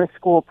able to go to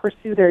school,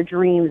 pursue their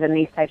dreams and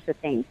these types of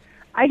things?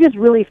 I just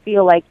really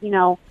feel like,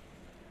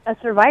 a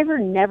survivor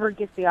never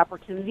gets the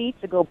opportunity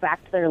to go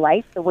back to their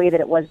life the way that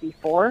it was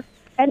before,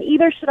 and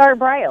either should Art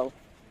Briles.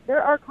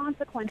 There are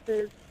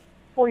consequences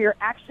for your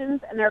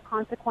actions, and there are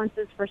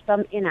consequences for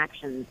some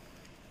inactions.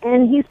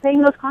 And he's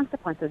paying those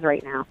consequences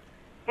right now.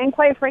 And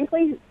quite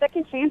frankly,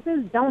 second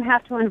chances don't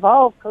have to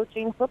involve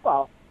coaching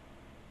football.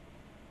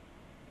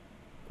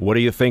 What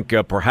do you think,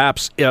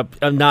 perhaps,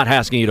 I'm not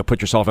asking you to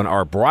put yourself in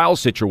Art Briles'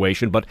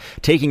 situation, but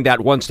taking that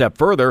one step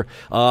further,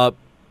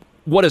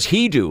 what does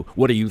he do?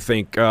 What do you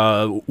think?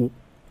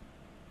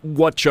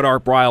 What should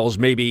Art Briles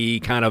maybe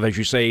kind of, as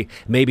you say,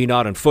 maybe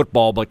not in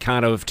football, but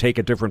kind of take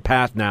a different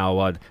path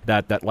now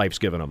that life's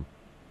given him?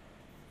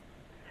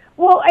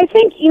 Well, I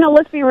think,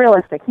 let's be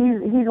realistic.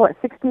 He's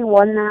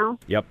 61 now?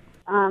 Yep.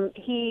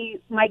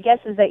 My guess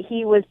is that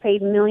he was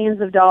paid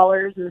millions of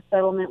dollars in the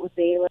settlement with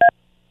Baylor.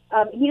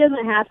 He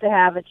doesn't have to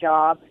have a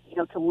job,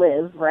 to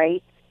live,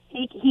 right?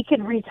 He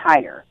could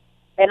retire.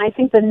 And I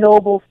think the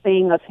noble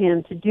thing of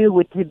him to do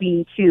would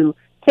be to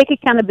take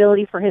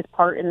accountability for his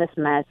part in this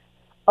mess,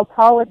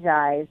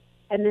 apologize,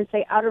 and then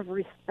say, out of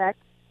respect,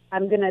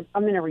 I'm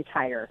gonna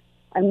retire.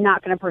 I'm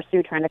not gonna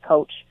pursue trying to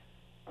coach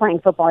playing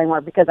football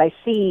anymore because I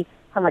see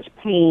how much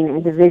pain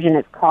and division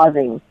it's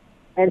causing.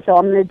 And so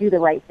I'm gonna do the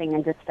right thing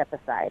and just step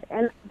aside.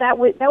 And that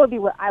would be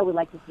what I would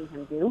like to see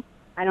him do.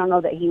 I don't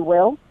know that he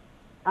will.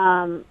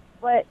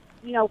 But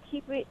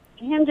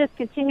him just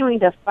continuing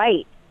to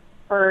fight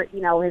for,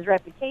 his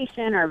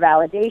reputation or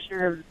validation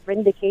or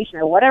vindication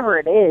or whatever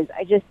it is,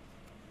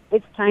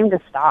 it's time to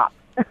stop.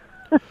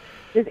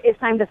 It's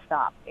time to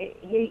stop.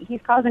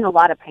 He's causing a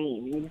lot of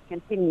pain, and he just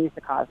continues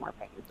to cause more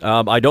pain.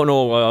 I don't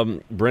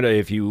know, Brenda,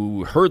 if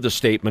you heard the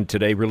statement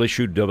today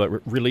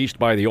released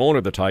by the owner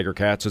of the Tiger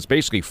Cats. It's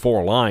basically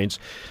 4 lines,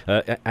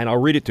 and I'll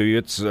read it to you.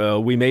 It's,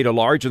 we made a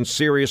large and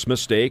serious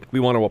mistake. We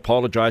want to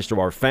apologize to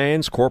our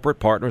fans, corporate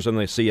partners, and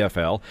the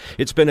CFL.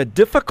 It's been a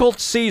difficult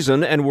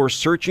season, and we're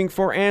searching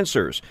for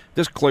answers.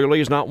 This clearly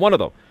is not one of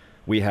them.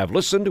 We have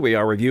listened. We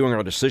are reviewing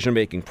our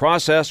decision-making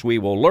process. We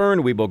will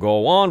learn. We will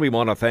go on. We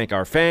want to thank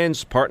our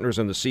fans, partners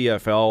in the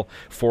CFL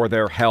for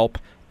their help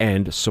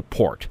and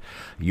support.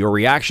 Your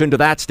reaction to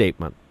that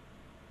statement?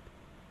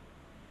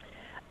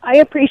 I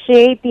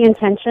appreciate the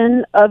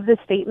intention of the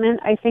statement.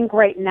 I think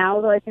right now,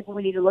 though, I think what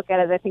we need to look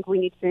at is I think we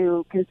need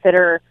to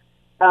consider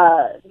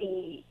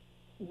the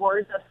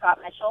words of Scott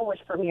Mitchell,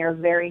 which for me are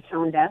very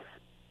tone-deaf.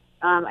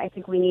 I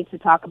think we need to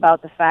talk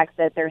about the fact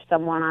that there's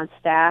someone on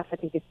staff, I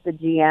think it's the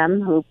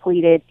GM, who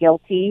pleaded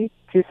guilty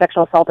to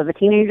sexual assault of a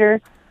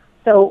teenager.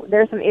 So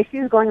there's some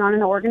issues going on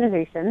in the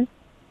organization.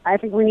 I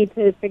think we need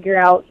to figure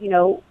out,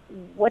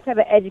 what type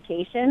of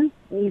education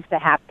needs to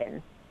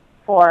happen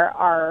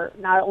for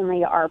not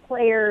only our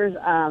players,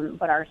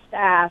 but our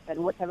staff,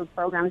 and what type of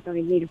programs do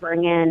we need to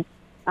bring in.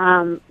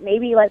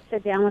 Maybe let's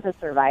sit down with a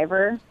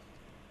survivor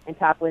and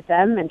talk with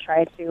them and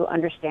try to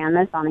understand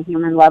this on a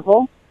human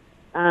level.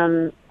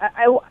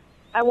 I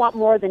want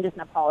more than just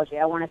an apology.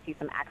 I want to see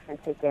some action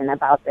taken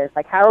about this.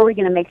 Like, how are we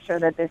going to make sure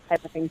that this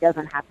type of thing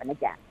doesn't happen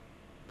again?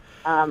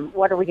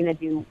 What are we going to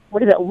do?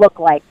 What does it look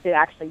like to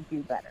actually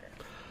do better?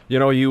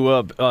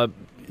 You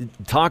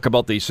talk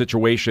about the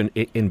situation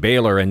in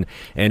Baylor, and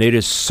it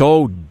is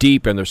so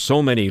deep, and there's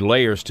so many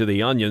layers to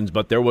the onions,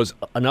 but there was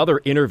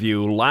another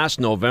interview last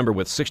November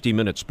with 60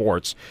 Minute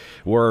Sports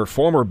where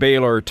former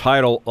Baylor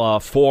Title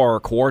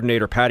IV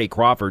coordinator Patty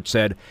Crawford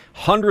said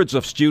hundreds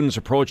of students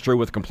approached her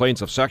with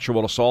complaints of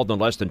sexual assault in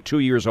less than 2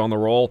 years on the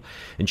role,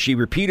 and she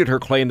repeated her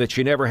claim that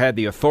she never had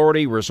the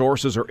authority,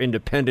 resources, or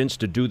independence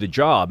to do the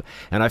job.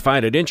 And I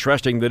find it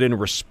interesting that in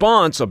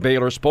response, a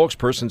Baylor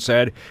spokesperson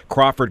said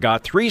Crawford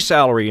got 3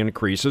 salary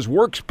increases,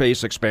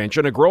 workspace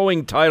expansion, a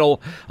growing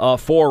Title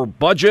IV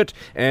budget,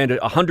 and a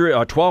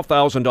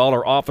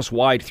 $12,000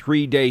 office-wide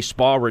 3-day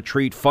spa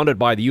retreat funded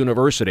by the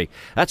university.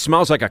 That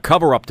smells like a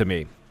cover-up to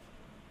me.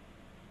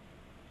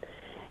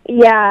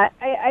 Yeah,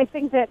 I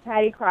think that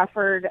Patty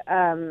Crawford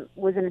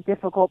was in a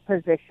difficult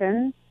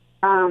position.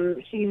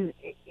 She's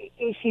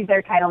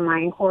their Title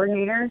IX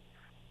coordinator,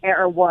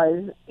 or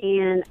was,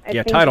 and I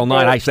think Title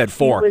IX. I said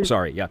 4.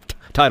 Sorry,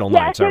 Title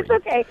IX. Sorry. It's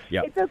okay.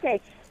 Yeah. It's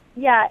okay.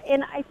 Yeah,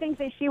 and I think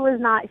that she was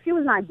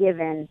not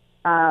given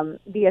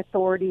the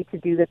authority to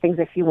do the things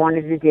that she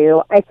wanted to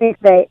do. I think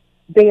that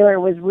Baylor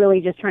was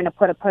really just trying to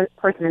put a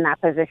person in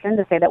that position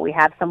to say that we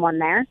have someone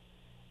there,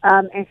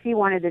 and she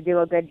wanted to do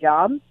a good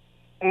job,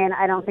 and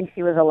I don't think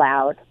she was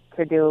allowed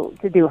to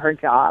do her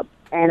job.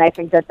 And I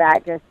think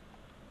that just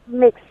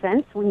makes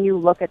sense when you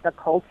look at the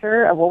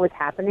culture of what was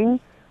happening.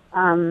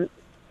 2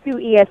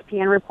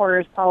 ESPN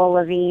reporters, Paula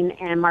Levine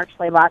and Mark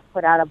Schlabach,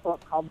 put out a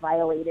book called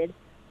Violated,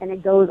 and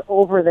it goes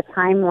over the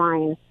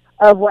timeline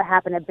of what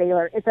happened at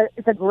Baylor.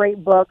 It's a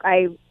great book.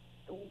 I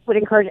would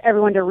encourage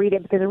everyone to read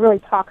it because it really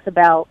talks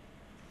about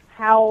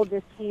how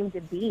this came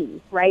to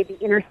be, right? The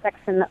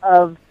intersection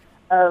of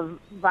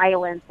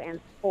violence and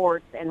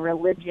sports and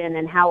religion,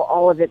 and how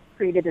all of it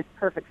created this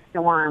perfect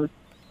storm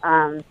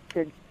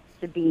to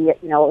be,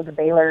 the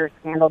Baylor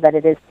scandal that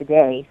it is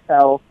today.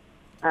 So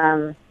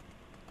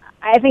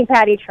I think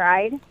Patty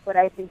tried, but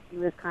I think she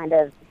was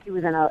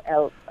in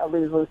a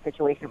lose-lose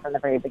situation from the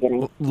very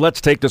beginning.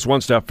 Let's take this one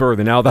step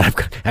further now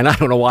that and I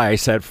don't know why I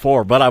said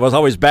 4, but I was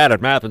always bad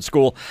at math in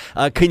school.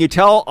 Can you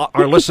tell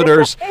our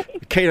listeners,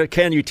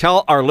 can you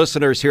tell our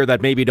listeners here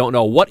that maybe don't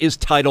know, what is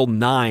Title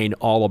IX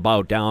all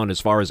about down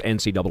as far as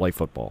NCAA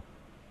football?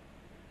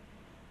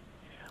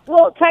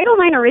 Well, Title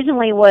IX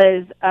originally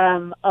was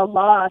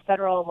a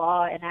federal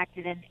law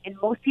enacted,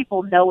 and most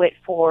people know it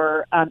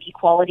for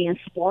equality in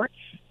sports,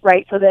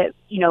 right? So that,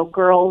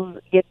 girls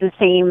get the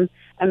same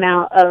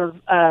amount of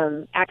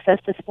access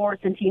to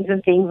sports and teams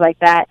and things like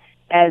that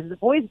as the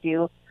boys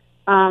do.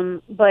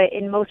 But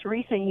in most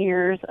recent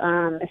years,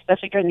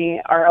 especially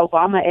during our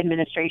Obama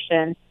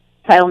administration,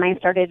 Title IX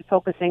started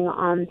focusing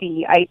on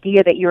the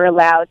idea that you're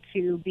allowed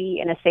to be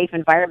in a safe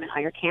environment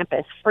on your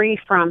campus, free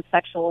from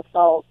sexual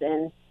assault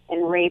and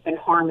rape and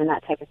harm and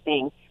that type of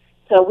thing.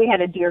 So we had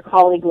a Dear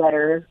Colleague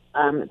letter,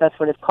 that's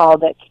what it's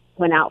called, that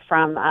went out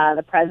from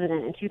the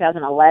president in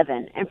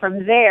 2011. And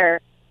from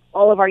there,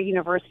 all of our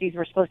universities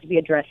were supposed to be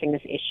addressing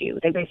this issue.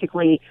 They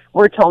basically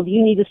were told,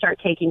 you need to start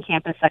taking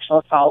campus sexual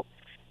assault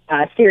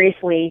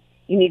seriously.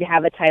 You need to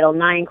have a Title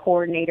IX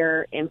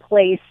coordinator in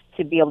place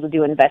to be able to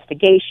do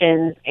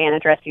investigations and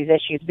address these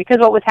issues. Because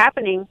what was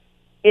happening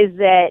is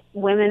that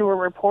women were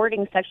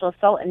reporting sexual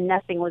assault and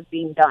nothing was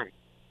being done.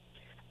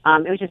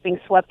 It was just being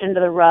swept under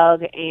the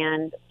rug,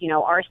 and,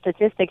 our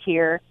statistic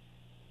here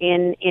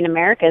in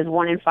America is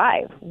 1 in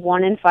 5.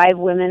 1 in 5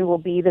 women will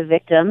be the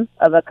victim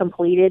of a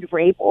completed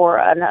rape or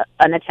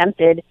an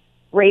attempted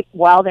rape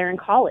while they're in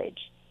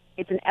college.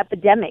 It's an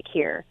epidemic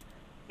here,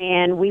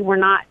 and we were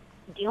not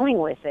dealing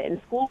with it,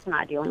 and schools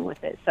not dealing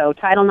with it. So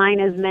Title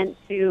IX is meant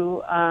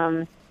to,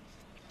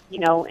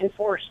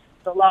 enforce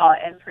the law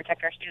and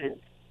protect our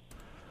students.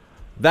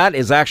 That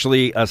is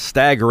actually a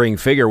staggering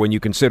figure when you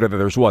consider that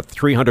there's,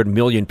 300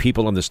 million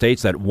people in the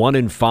States, that 1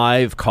 in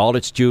 5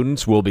 college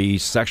students will be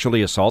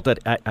sexually assaulted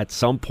at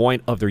some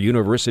point of their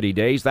university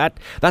days.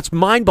 That's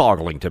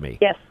mind-boggling to me.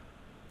 Yes.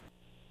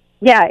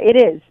 Yeah, it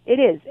is. It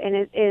is, and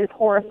it is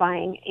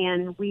horrifying.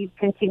 And we've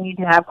continued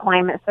to have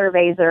climate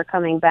surveys that are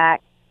coming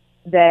back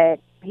that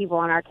people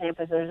on our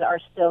campuses are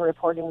still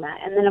reporting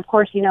that. And then, of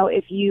course,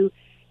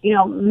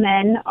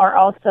 men are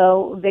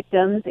also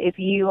victims. If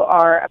you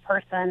are a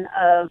person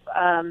of,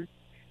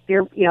 if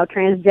you're,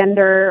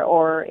 transgender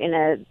or in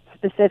a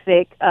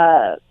specific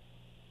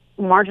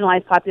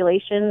marginalized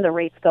population, the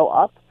rates go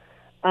up.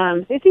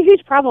 So it's a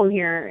huge problem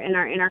here in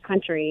our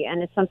country,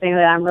 and it's something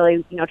that I'm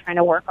really, trying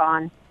to work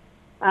on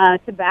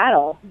to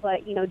battle.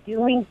 But,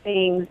 doing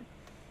things,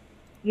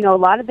 a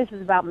lot of this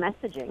is about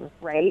messaging,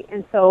 right?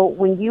 And so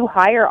when you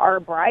hire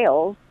Art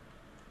Briles,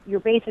 you're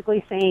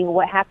basically saying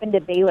what happened to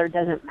Baylor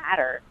doesn't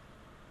matter,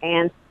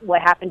 and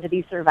what happened to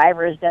these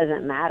survivors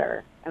doesn't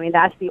matter. I mean,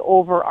 that's the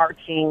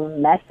overarching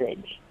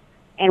message.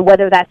 And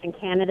whether that's in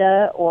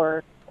Canada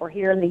or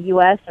here in the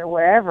U.S. or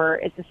wherever,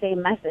 it's the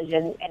same message.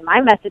 And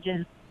my message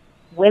is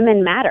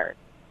women matter.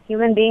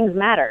 Human beings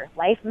matter.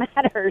 Life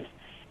matters.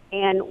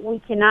 And we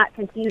cannot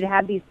continue to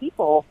have these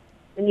people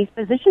in these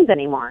positions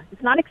anymore.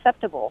 It's not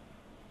acceptable.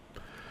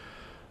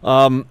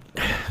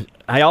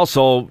 I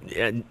also,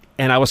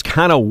 and I was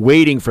kind of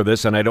waiting for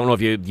this, and I don't know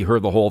if you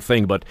heard the whole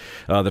thing, but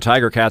the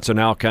Tiger Cats are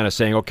now kind of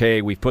saying,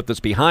 okay, we've put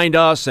this behind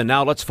us, and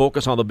now let's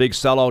focus on the big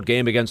sellout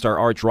game against our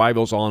arch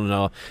rivals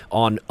on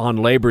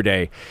Labor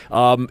Day.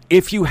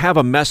 If you have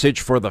a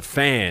message for the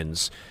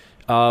fans,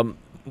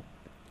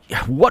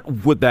 what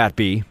would that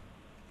be?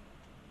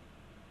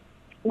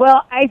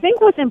 Well, I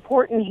think what's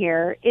important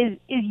here is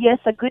yes,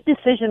 a good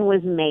decision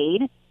was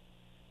made,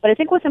 but I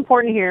think what's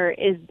important here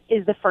is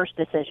the first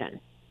decision.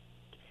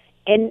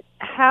 And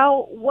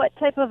what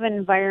type of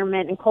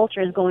environment and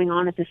culture is going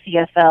on at the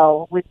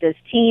CFL with this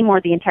team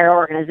or the entire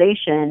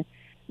organization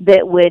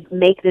that would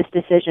make this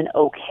decision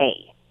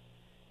okay?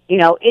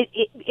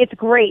 It's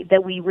great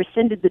that we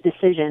rescinded the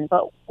decision,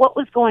 but what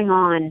was going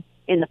on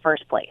in the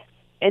first place?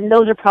 And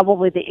those are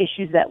probably the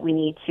issues that we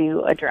need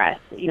to address.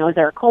 Is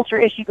there a culture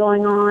issue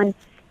going on?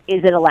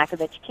 Is it a lack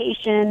of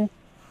education?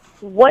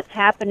 What's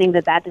happening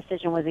that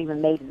decision was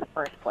even made in the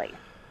first place?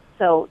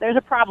 So there's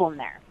a problem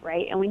there,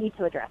 right? And we need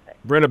to address it.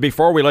 Brenda,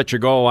 before we let you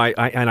go,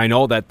 I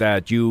know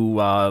that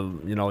you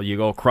you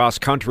go cross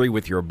country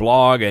with your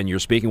blog and you're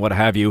speaking, what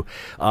have you,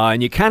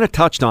 and you kind of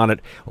touched on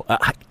it.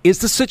 Is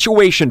the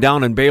situation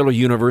down in Baylor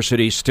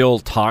University still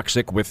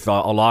toxic, with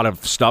a lot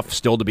of stuff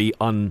still to be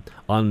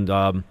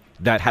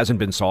that hasn't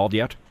been solved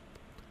yet?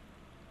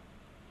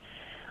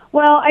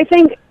 Well, I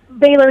think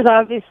Baylor's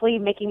obviously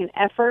making an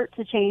effort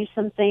to change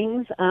some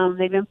things.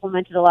 They've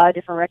implemented a lot of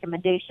different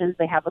recommendations.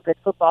 They have a good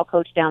football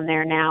coach down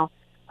there now.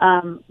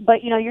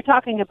 But, you're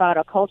talking about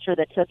a culture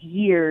that took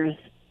years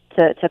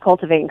to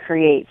cultivate and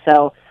create.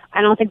 So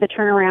I don't think the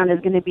turnaround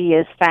is going to be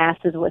as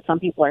fast as what some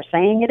people are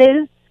saying it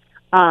is.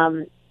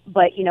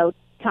 But,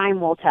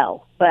 time will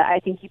tell. But I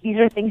think these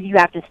are things you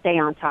have to stay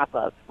on top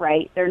of,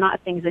 right? They're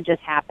not things that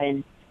just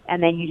happen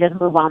and then you just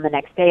move on the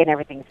next day and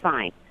everything's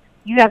fine.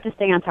 You have to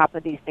stay on top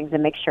of these things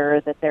and make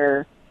sure that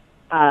they're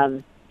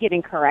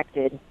getting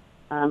corrected.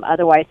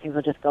 Otherwise, things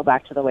will just go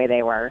back to the way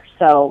they were.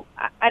 So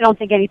I don't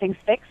think anything's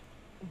fixed,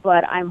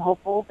 but I'm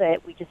hopeful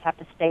that we just have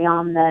to stay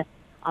on the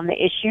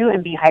issue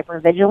and be hyper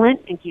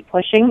vigilant and keep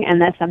pushing,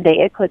 and that someday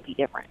it could be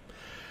different.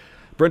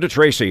 Brenda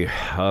Tracy,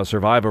 a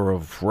survivor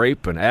of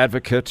rape, an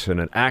advocate and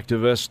an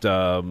activist,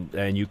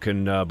 and you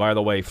can, by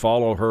the way,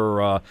 follow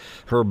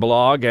her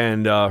blog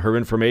and her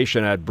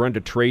information at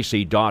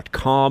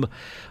brendatracy.com.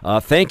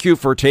 Thank you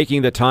for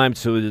taking the time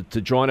to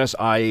join us.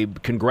 I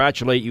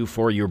congratulate you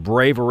for your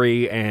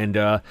bravery,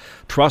 and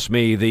trust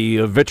me,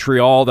 the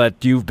vitriol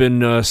that you've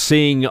been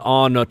seeing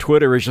on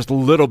Twitter is just a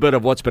little bit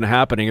of what's been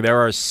happening.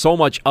 There is so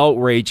much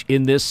outrage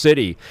in this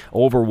city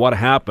over what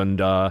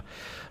happened.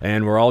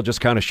 And we're all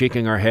just kind of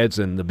shaking our heads,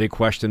 and the big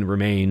question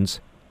remains,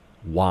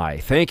 why?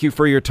 Thank you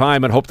for your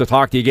time, and hope to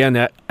talk to you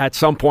again at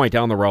some point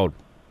down the road.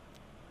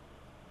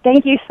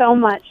 Thank you so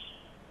much.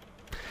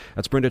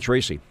 That's Brenda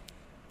Tracy.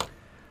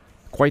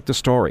 Quite the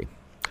story.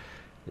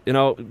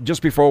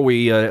 Just before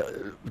we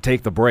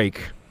take the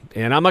break,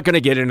 and I'm not going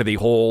to get into the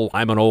whole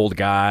I'm an old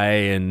guy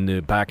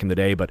and back in the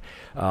day, but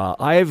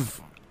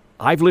I've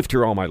lived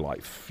here all my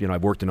life.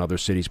 I've worked in other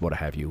cities, what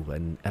have you,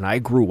 and I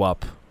grew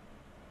up.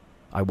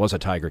 I was a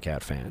Tiger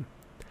Cat fan.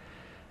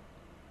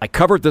 I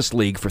covered this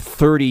league for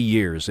 30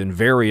 years in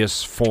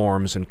various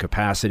forms and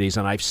capacities,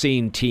 and I've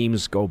seen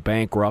teams go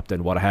bankrupt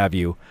and what have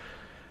you.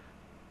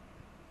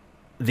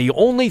 The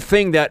only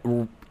thing that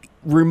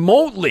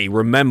remotely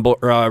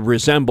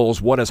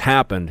resembles what has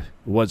happened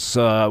was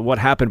what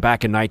happened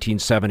back in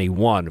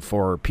 1971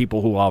 for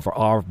people who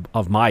are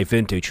of my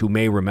vintage who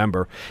may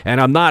remember. And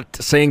I'm not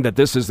saying that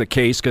this is the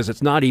case because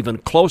it's not even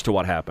close to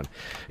what happened.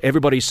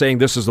 Everybody's saying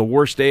this is the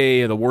worst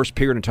day, the worst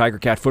period in Tiger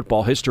Cat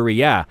football history.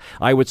 Yeah,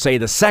 I would say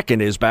the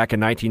second is back in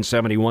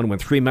 1971 when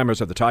 3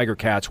 members of the Tiger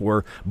Cats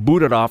were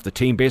booted off the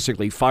team,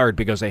 basically fired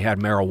because they had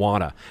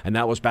marijuana. And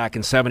that was back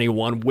in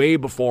 71, way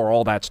before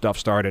all that stuff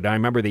started. I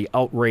remember the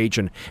outrage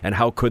and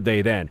how could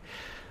they then.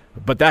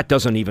 But that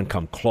doesn't even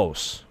come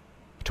close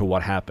to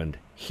what happened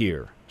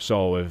here.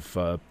 So if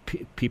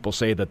people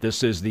say that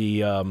this is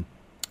the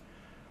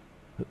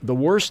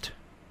worst,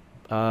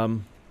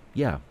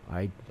 yeah,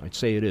 I'd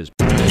say it is.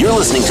 You're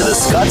listening to The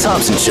Scott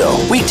Thompson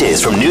Show,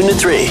 weekdays from noon to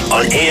 3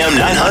 on AM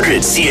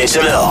 900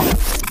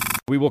 CHML.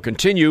 We will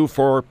continue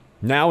for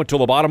now until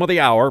the bottom of the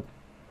hour.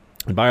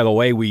 And by the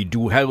way, we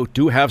do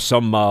have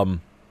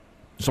some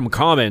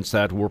comments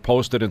that were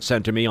posted and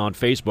sent to me on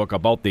Facebook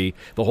about the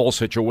whole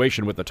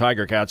situation with the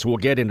Tiger Cats. We'll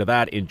get into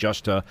that in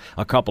just a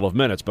couple of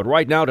minutes. But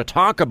right now, to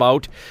talk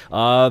about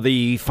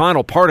the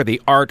final part of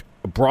the Art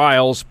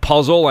Briles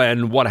puzzle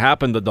and what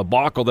happened, the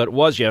debacle that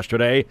was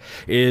yesterday,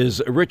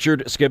 is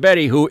Richard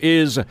Scabetti, who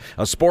is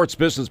a sports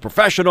business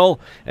professional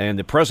and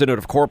the president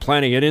of Core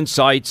Planning and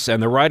Insights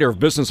and the writer of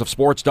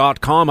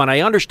businessofsports.com, and I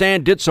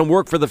understand did some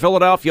work for the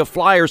Philadelphia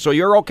Flyers, so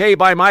you're okay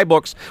by my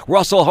books.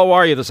 Russell, how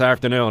are you this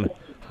afternoon?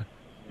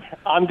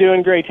 I'm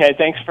doing great, Ted.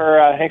 Thanks for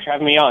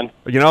having me on.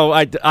 You know,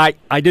 I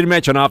did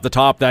mention off the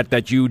top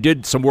that you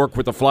did some work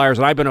with the Flyers,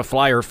 and I've been a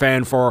Flyer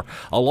fan for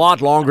a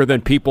lot longer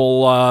than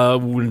people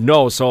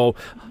know. So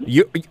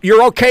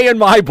you're okay in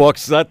my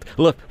books.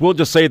 We'll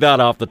just say that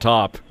off the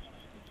top.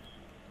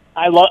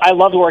 I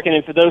loved working,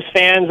 and for those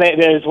fans,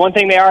 there's one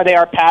thing they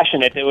are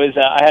passionate. It was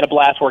I had a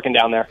blast working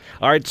down there.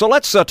 All right, so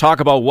let's talk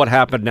about what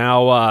happened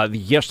now.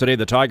 Yesterday,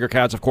 the Tiger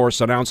Cats, of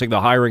course, announcing the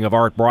hiring of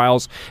Art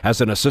Briles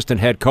as an assistant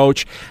head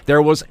coach.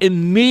 There was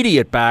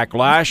immediate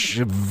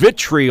backlash,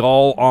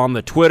 vitriol on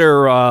the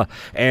Twitter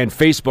and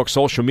Facebook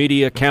social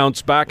media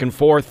accounts, back and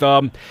forth.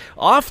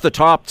 Off the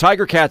top,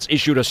 Tiger Cats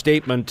issued a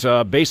statement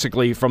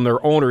basically from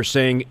their owner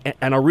saying,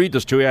 and I'll read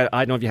this to you,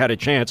 I don't know if you had a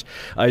chance.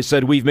 I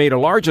said, "We've made a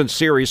large and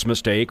serious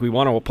mistake. We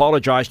want to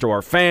apologize to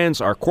our fans,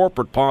 our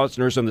corporate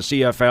partners in the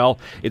CFL.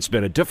 It's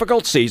been a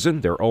difficult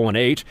season. They're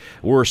 0-8.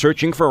 We're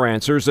searching for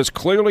answers. This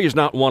clearly is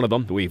not one of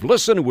them. We've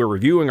listened. We're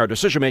reviewing our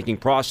decision-making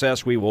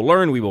process. We will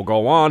learn. We will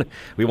go on.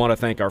 We want to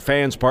thank our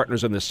fans,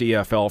 partners in the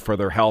CFL for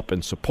their help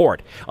and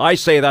support." I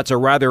say that's a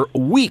rather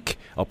weak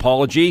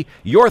apology.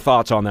 Your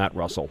thoughts on that,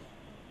 Russell?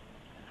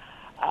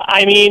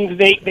 I mean,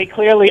 they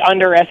clearly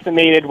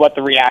underestimated what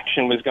the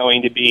reaction was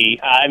going to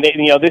be.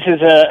 This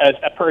is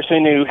a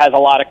person who has a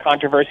lot of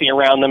controversy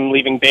around them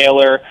leaving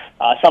Baylor.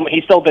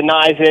 He still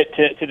denies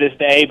it to this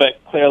day, but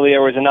clearly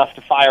there was enough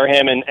to fire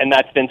him, and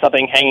that's been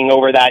something hanging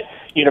over that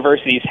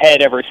university's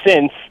head ever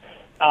since.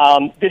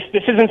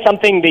 This isn't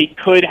something they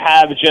could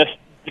have just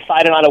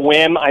decided on a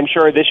whim. I'm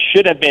sure this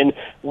should have been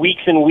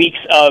weeks and weeks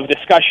of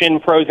discussion,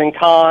 pros and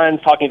cons,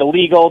 talking to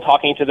legal,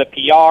 talking to the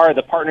PR,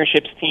 the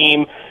partnerships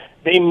team.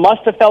 They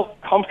must have felt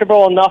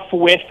comfortable enough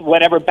with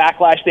whatever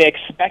backlash they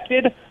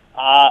expected,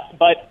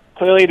 but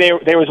clearly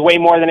there was way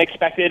more than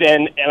expected,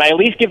 and I at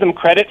least give them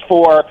credit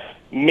for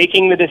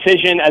making the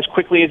decision as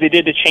quickly as they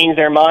did to change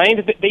their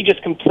mind. They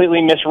just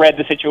completely misread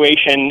the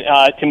situation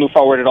to move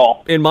forward at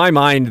all. In my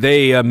mind,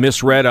 they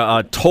misread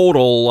a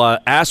total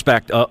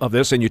aspect of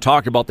this, and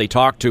they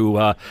talked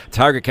to,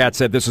 Tiger Cat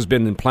said this has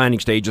been in planning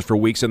stages for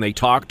weeks, and they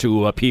talked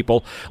to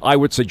people. I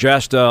would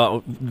suggest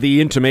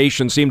the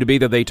intimation seemed to be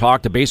that they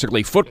talked to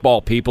basically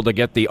football people to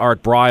get the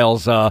Art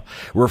Briles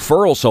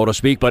referral, so to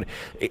speak, but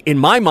in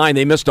my mind,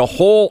 they missed a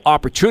whole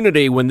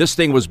opportunity when this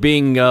thing was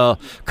being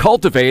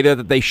cultivated,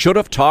 that they should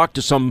have talked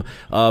to some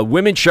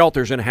women's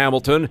shelters in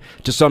Hamilton,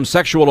 to some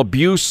sexual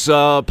abuse,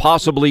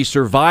 possibly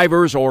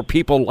survivors or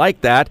people like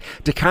that,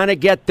 to kind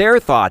of get their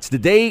thoughts.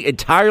 Did they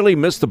entirely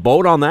miss the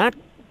boat on that?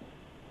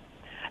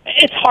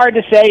 It's hard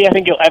to say. I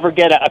think you'll ever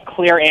get a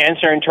clear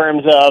answer in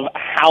terms of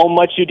how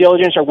much due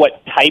diligence or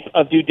what type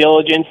of due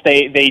diligence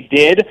they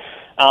did.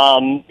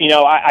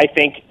 I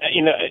think,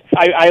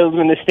 I live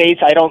in the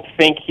States. I don't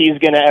think he's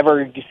going to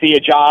ever see a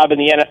job in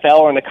the NFL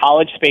or in the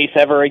college space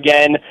ever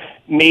again.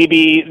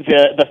 Maybe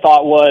the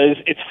thought was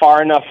it's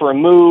far enough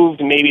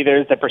removed. Maybe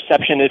there's the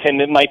perception of him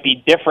that might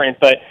be different.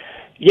 But,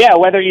 yeah,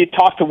 whether you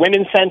talk to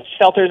women's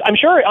shelters, I'm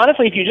sure,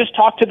 honestly, if you just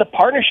talk to the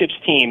partnerships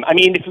team, I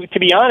mean, to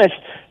be honest,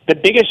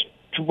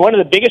 one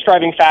of the biggest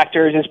driving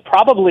factors is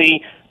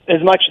probably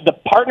as much the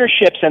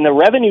partnerships and the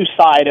revenue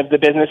side of the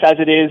business as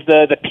it is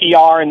the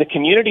PR and the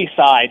community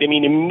side. I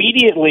mean,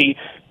 immediately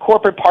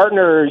corporate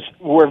partners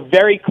were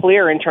very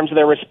clear in terms of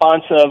their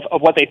response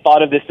of what they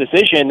thought of this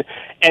decision.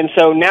 And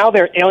so now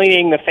they're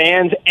alienating the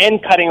fans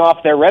and cutting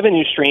off their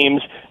revenue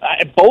streams.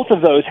 Both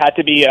of those had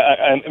to be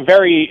a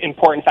very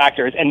important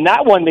factors. And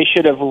that one they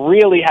should have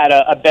really had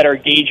a better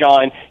gauge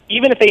on,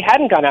 even if they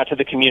hadn't gone out to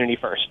the community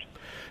first.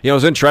 You know,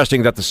 it's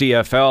interesting that the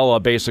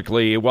CFL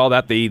basically, well,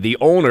 that the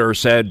owner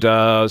said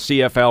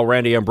CFL,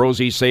 Randy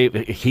Ambrosie,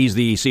 he's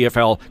the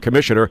CFL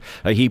commissioner.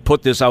 He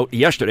put this out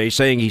yesterday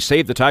saying he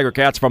saved the Tiger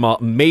Cats from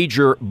a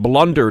major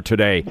blunder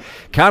today.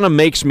 Kind of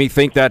makes me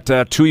think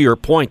that, to your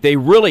point, they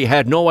really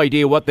had no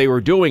idea what they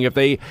were doing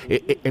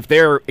if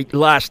they're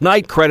last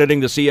night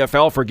crediting the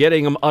CFL for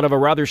getting them out of a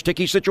rather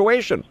sticky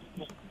situation.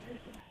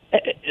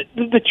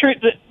 The truth...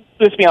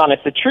 Let's be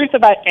honest, the truth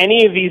about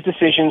any of these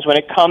decisions when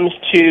it comes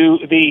to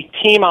the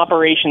team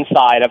operation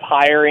side of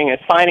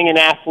signing an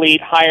athlete,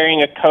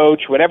 hiring a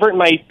coach, whatever it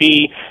might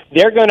be,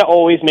 they're going to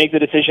always make the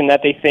decision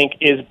that they think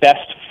is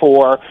best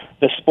for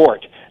the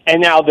sport.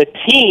 And now the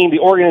team, the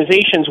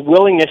organization's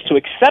willingness to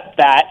accept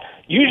that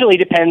usually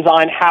depends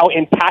on how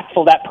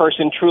impactful that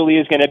person truly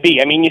is going to be.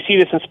 I mean, you see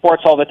this in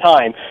sports all the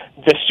time.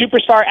 The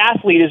superstar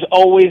athlete is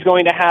always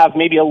going to have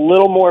maybe a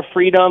little more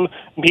freedom.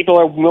 People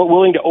are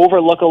willing to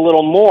overlook a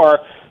little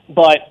more.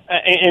 But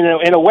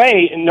in a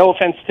way, no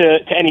offense to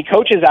any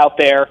coaches out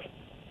there,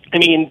 I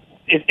mean,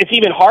 it's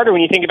even harder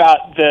when you think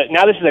about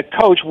now this is a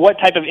coach, what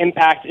type of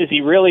impact is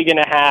he really going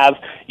to have?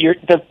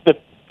 The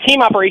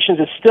team operations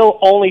is still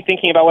only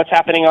thinking about what's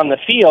happening on the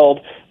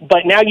field, but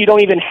now you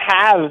don't even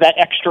have that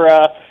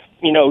extra,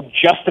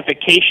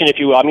 justification, if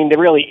you will. I mean, there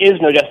really is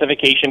no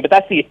justification, but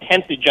that's the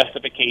attempted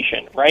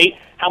justification, right?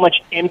 How much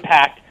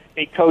impact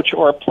a coach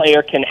or a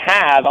player can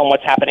have on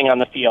what's happening on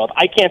the field.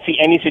 I can't see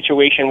any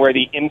situation where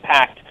the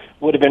impact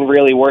would have been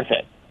really worth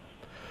it.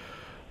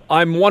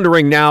 I'm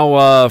wondering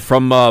now,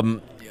 from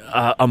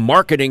a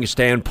marketing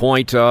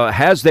standpoint,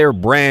 has their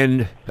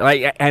brand,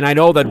 and I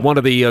know that one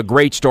of the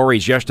great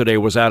stories yesterday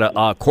was at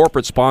a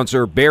corporate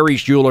sponsor,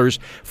 Barry's Jewelers,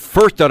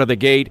 first out of the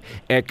gate,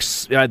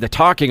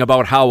 talking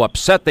about how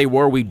upset they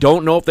were. We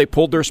don't know if they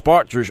pulled their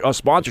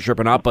sponsorship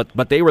or not,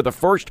 but they were the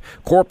first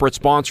corporate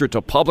sponsor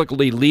to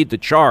publicly lead the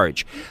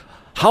charge.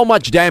 How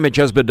much damage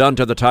has been done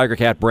to the Tiger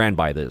Cat brand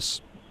by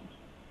this?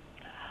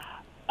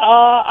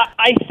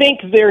 I think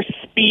their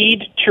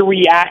speed to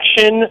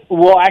reaction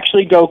will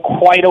actually go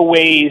quite a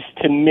ways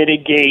to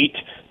mitigate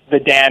the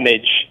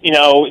damage.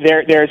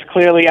 There's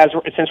clearly,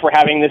 since we're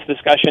having this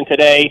discussion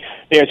today,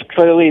 there's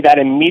clearly that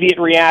immediate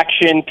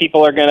reaction.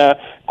 People are going to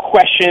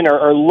question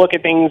or look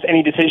at things,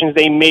 any decisions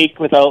they make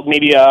with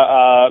maybe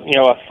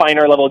a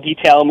finer level of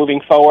detail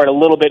moving forward, a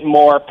little bit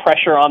more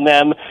pressure on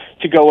them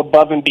to go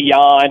above and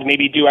beyond,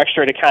 maybe do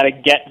extra to kind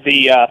of get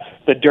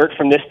the dirt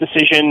from this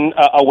decision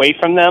away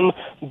from them.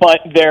 But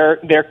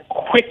their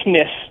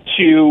quickness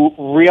to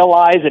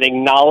realize and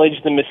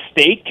acknowledge the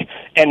mistake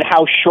and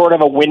how short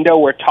of a window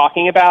we're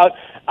talking about,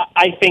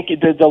 I think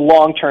the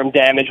long-term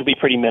damage will be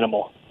pretty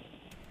minimal.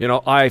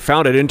 I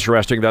found it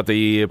interesting that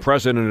the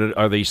president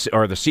or the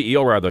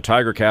CEO, rather,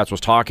 Tiger Cats,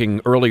 was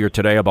talking earlier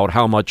today about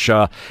how much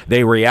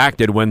they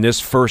reacted when this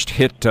first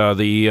hit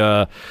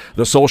the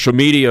social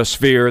media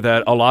sphere.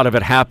 That a lot of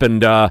it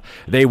happened.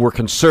 They were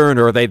concerned,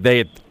 or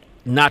they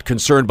not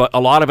concerned, but a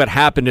lot of it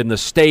happened in the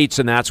States,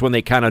 and that's when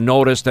they kind of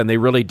noticed, and they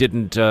really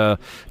didn't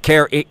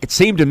care. It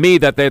seemed to me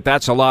that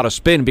that's a lot of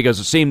spin, because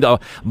it seemed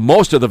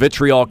most of the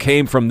vitriol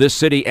came from this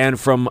city and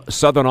from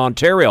Southern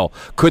Ontario.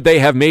 Could they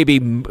have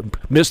maybe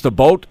missed the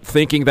boat,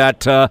 thinking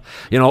that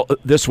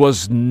this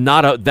was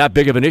not that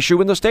big of an issue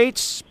in the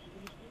States?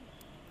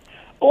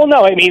 Well,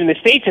 no. I mean, in the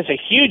States, it's a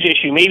huge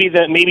issue. Maybe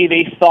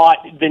they thought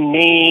the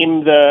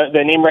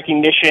name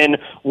recognition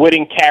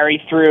wouldn't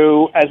carry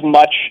through as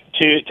much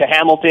to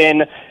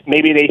Hamilton.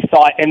 Maybe they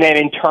thought, and then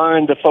in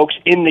turn, the folks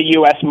in the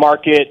U.S.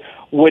 market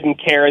wouldn't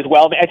care as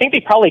well. I think they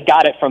probably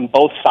got it from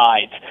both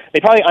sides. They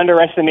probably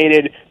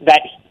underestimated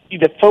that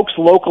the folks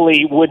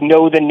locally would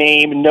know the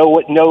name, know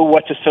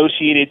what's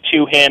associated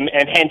to him,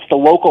 and hence the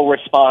local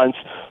response.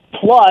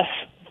 Plus,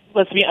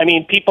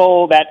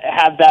 people that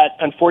have that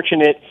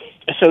unfortunate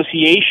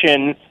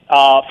association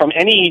from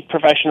any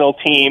professional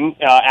team,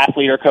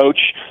 athlete or coach,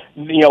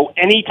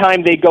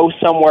 anytime they go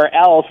somewhere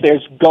else,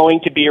 there's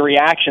going to be a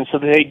reaction. So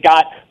they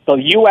got the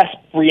U.S.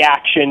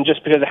 reaction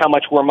just because of how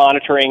much we're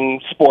monitoring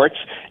sports,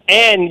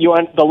 and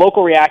the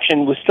local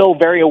reaction was still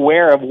very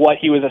aware of what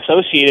he was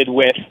associated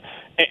with.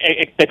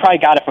 They probably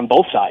got it from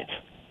both sides.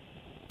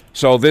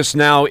 So this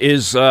now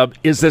is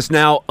this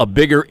now a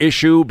bigger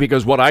issue?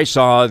 Because what I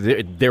saw,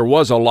 there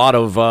was a lot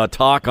of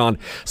talk on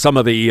some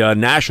of the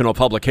national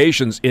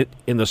publications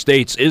in the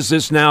States. Is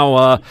this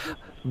now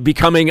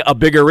becoming a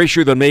bigger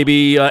issue than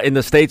maybe in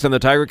the States and the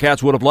Tiger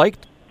Cats would have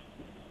liked?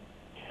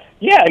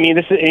 Yeah,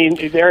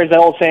 there is that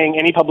old saying,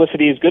 any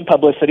publicity is good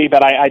publicity,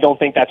 but I don't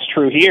think that's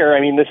true here.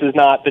 I mean, this is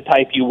not the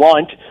type you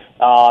want.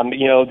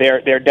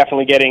 They're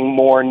definitely getting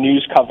more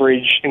news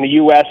coverage in the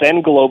U.S.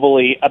 and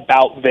globally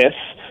about this.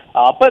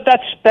 But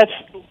that's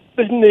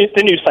the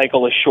news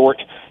cycle is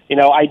short.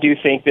 I do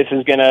think this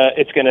is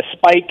it's gonna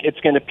spike, it's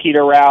gonna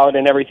peter out,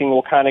 and everything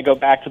will kind of go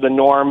back to the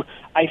norm.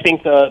 I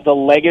think the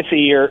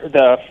legacy or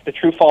the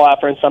true fallout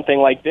for something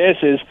like this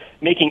is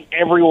making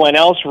everyone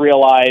else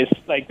realize,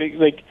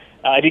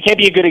 if you can't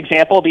be a good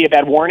example, be a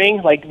bad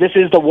warning. Like, this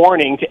is the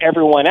warning to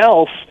everyone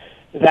else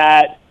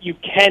that you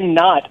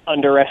cannot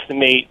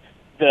underestimate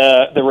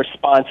the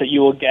response that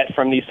you will get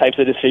from these types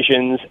of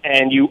decisions,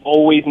 and you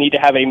always need to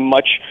have a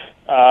much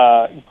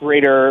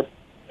greater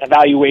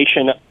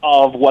evaluation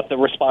of what the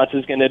response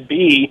is going to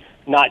be,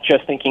 not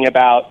just thinking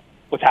about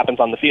what happens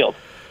on the field.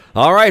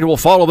 All right, we'll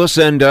follow this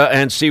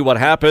and see what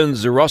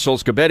happens. Russell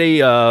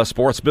Scabetti,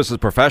 sports business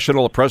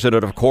professional,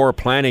 president of Core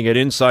Planning at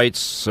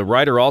Insights, a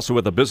writer also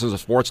with the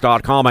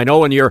businessofsports.com. I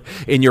know in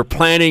your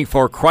planning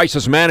for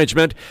crisis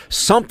management,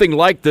 something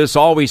like this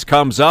always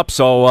comes up.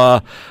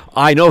 So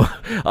I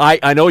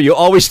know you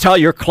always tell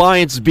your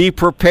clients be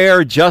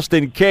prepared just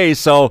in case.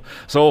 So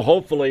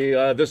hopefully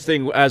this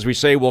thing, as we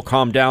say, will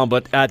calm down.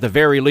 But at the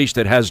very least,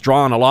 it has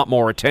drawn a lot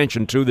more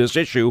attention to this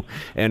issue,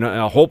 and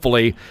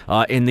hopefully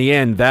in the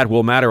end that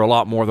will matter a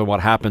lot more than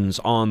what happens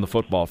on the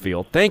football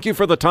field. Thank you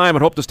for the time,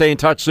 and hope to stay in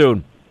touch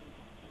soon.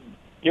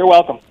 You're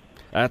welcome.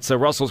 That's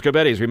Russell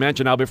Scabetti, as we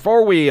mentioned. Now,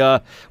 before we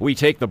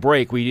take the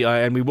break, we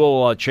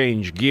will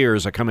change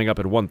gears coming up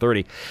at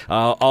 1:30.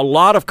 A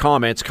lot of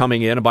comments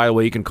coming in. And by the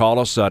way, you can call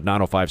us at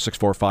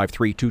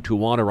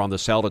 905-645-3221 or on the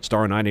cell at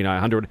star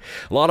 9900.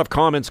 A lot of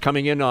comments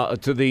coming in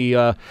to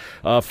the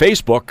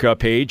Facebook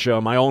page,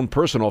 my own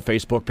personal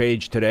Facebook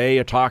page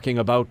today, talking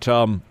about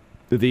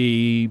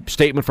the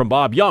statement from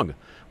Bob Young.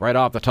 Right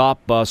off the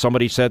top,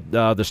 somebody said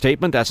the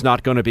statement, that's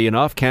not going to be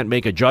enough. Can't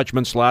make a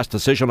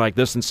judgment/decision like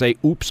this and say,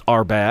 oops,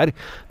 our bad.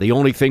 The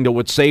only thing that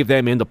would save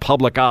them in the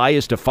public eye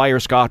is to fire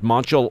Scott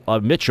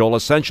Mitchell,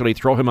 essentially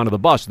throw him under the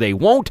bus. They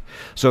won't,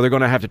 so they're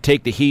going to have to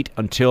take the heat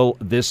until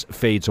this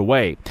fades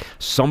away.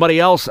 Somebody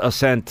else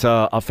sent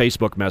a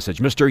Facebook message.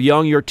 Mr.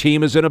 Young, your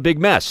team is in a big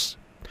mess.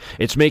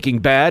 It's making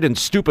bad and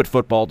stupid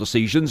football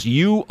decisions.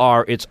 You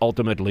are its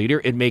ultimate leader.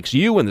 It makes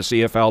you and the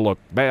CFL look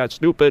bad,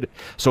 stupid.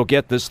 So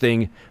get this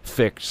thing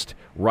fixed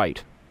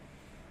right.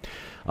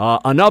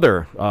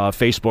 Another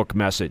Facebook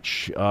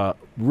message.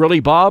 Really,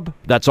 Bob?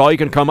 That's all you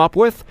can come up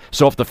with?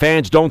 So if the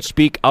fans don't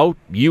speak out,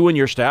 you and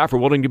your staff are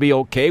willing to be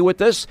okay with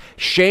this?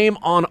 Shame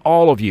on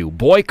all of you.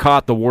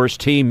 Boycott the worst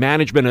team,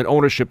 management, and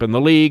ownership in the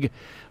league.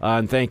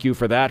 And thank you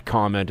for that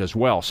comment as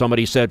well.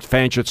 Somebody said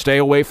fans should stay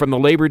away from the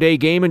Labor Day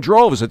game in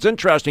droves. It's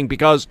interesting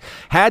because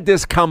had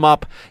this come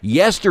up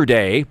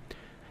yesterday,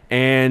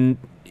 and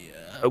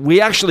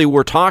we actually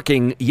were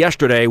talking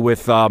yesterday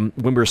with when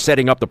we were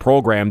setting up the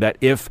program that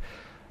if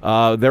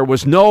there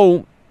was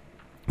no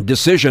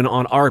decision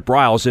on Art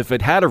Briles, if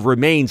it had have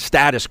remained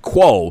status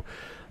quo,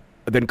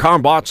 then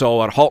Carm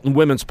Bozzo at Halton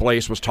Women's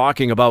Place was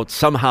talking about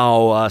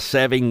somehow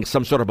having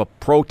some sort of a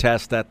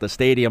protest at the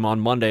stadium on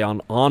Monday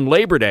on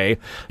Labor Day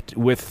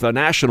with the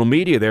national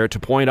media there to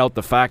point out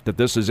the fact that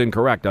this is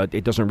incorrect.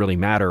 It doesn't really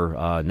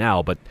matter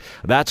now, but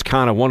that's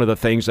kind of one of the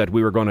things that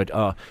we were going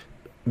to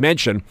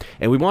mention.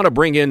 And we want to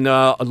bring in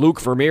Luke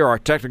Vermeer, our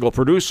technical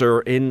producer,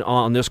 in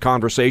on this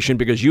conversation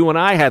because you and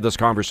I had this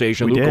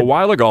conversation, Luke, a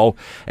while ago,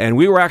 and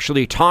we were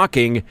actually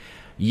talking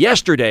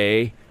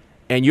yesterday.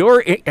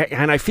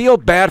 And I feel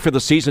bad for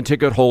the season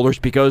ticket holders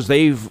because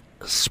they've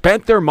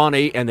spent their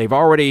money and they've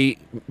already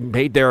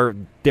made their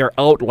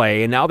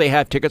outlay, and now they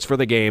have tickets for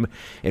the game.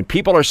 And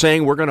people are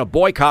saying we're going to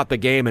boycott the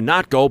game and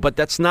not go, but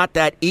that's not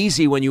that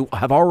easy when you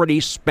have already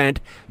spent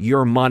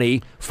your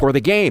money for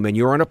the game and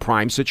you're in a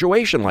prime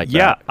situation like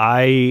that. Yeah,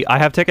 I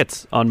have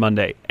tickets on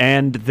Monday,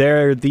 and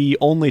they're the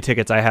only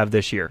tickets I have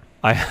this year.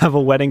 I have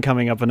a wedding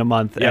coming up in a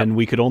month, and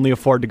we could only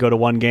afford to go to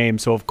one game,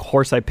 so of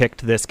course I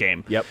picked this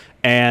game. Yep.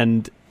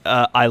 And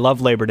I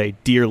love Labor Day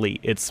dearly.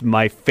 It's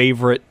my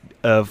favorite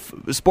of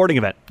sporting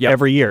event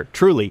every year,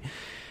 truly.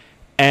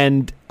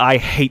 And I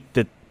hate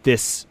that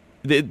this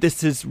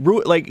has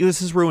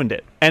ruined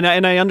it. And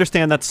I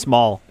understand that's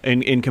small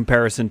in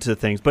comparison to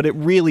things, but it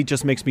really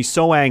just makes me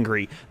so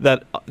angry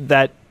that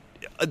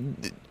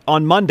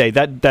on Monday,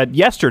 that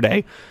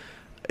yesterday,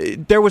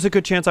 there was a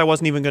good chance I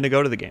wasn't even going to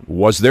go to the game.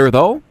 Was there,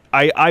 though?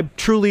 I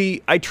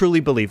truly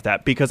believe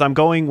that because I'm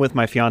going with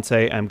my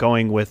fiance. I'm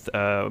going with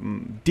a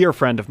dear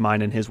friend of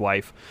mine and his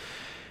wife,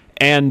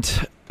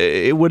 and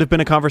it would have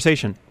been a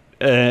conversation.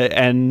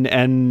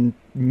 And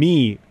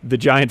me, the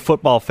Giant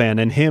football fan,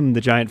 and him,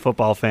 the Giant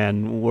football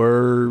fan,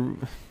 were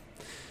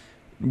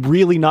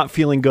really not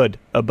feeling good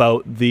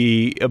about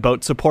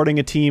supporting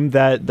a team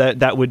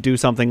that would do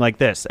something like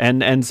this,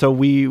 and so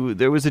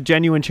there was a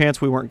genuine chance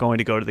we weren't going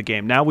to go to the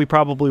game. Now we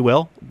probably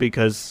will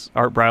because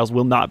Art Briles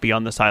will not be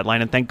on the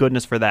sideline, and thank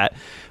goodness for that.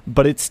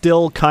 But it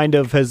still kind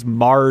of has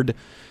marred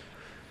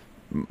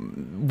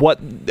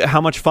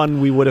how much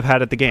fun we would have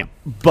had at the game.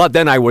 But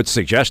then I would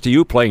suggest to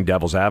you, playing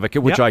devil's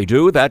advocate, which I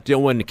do, that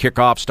when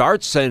kickoff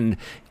starts and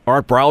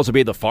Art Briles will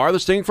be the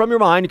farthest thing from your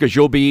mind because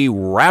you'll be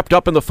wrapped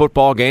up in the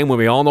football game when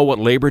we all know what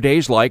Labor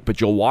Day's like,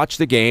 but you'll watch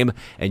the game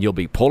and you'll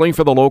be pulling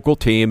for the local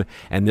team,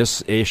 and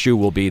this issue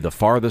will be the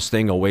farthest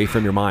thing away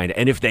from your mind.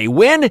 And if they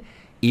win,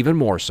 even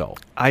more so.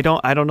 I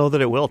don't know that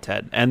it will,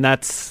 Ted. And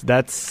that's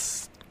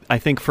I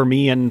think for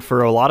me and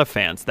for a lot of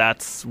fans,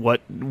 that's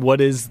what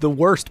is the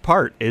worst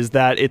part, is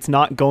that it's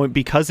not going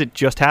because it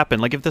just happened.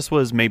 Like if this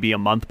was maybe a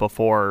month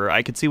before,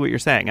 I could see what you're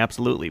saying,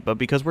 absolutely. But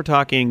because we're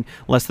talking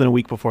less than a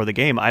week before the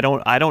game, I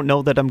don't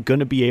know that I'm going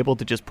to be able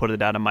to just put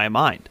it out of my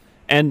mind.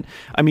 And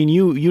I mean,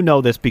 you know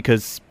this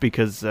because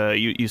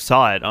you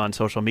saw it on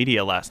social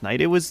media last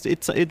night.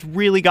 It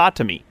really got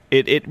to me.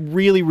 It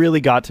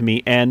really got to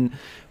me. And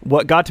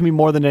what got to me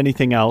more than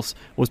anything else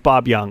was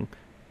Bob Young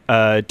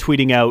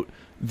tweeting out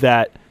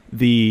that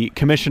the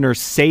commissioner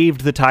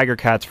saved the Tiger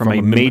Cats from a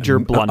major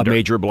blunder. A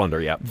major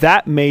blunder, yeah.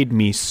 That made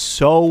me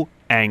so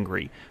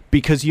angry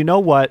because you know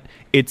what?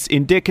 It's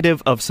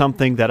indicative of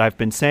something that I've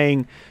been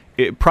saying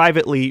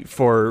privately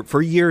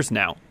for years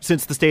now,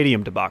 since the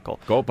stadium debacle.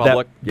 Go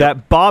public.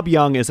 That Bob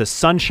Young is a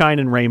sunshine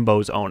and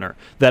rainbows owner.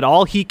 That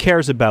all he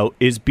cares about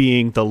is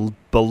being the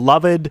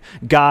beloved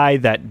guy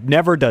that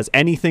never does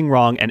anything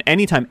wrong, and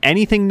anytime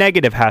anything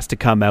negative has to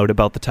come out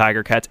about the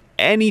Tiger Cats,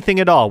 anything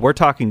at all, we're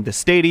talking the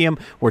stadium,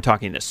 we're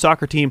talking the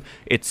soccer team,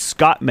 it's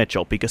Scott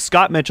Mitchell, because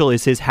Scott Mitchell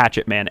is his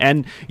hatchet man.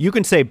 And you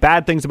can say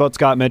bad things about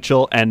Scott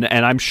Mitchell, and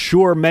I'm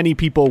sure many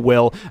people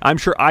will. I'm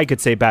sure I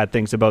could say bad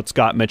things about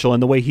Scott Mitchell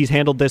and the way he's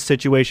handled this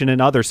situation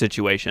and other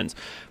situations.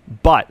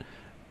 But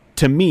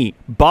to me,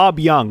 Bob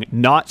Young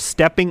not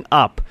stepping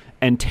up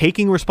and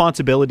taking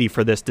responsibility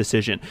for this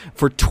decision,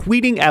 for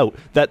tweeting out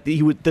that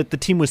that the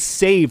team was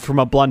saved from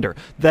a blunder,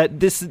 that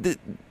the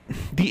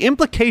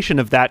implication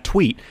of that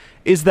tweet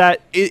is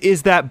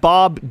that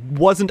Bob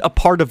wasn't a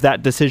part of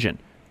that decision,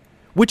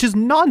 which is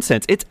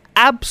nonsense. It's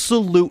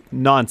absolute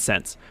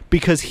nonsense,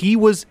 because he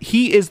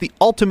is the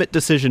ultimate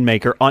decision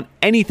maker on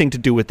anything to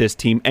do with this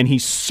team, and he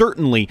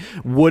certainly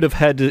would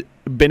have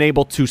been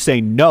able to say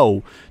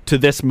no to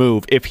this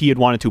move if he had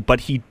wanted to,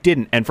 but he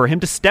didn't. And for him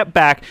to step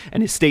back,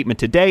 and his statement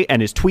today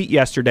and his tweet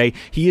yesterday,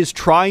 he is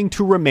trying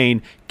to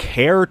remain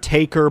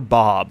caretaker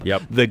Bob,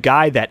 the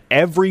guy that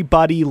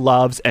everybody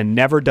loves and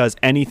never does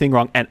anything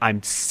wrong. And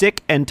I'm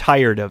sick and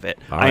tired of it.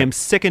 I am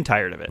sick and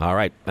tired of it. All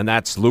right. And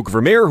that's Luc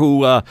Vermeer,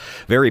 who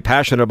very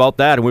passionate about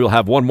that. And we will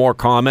have one more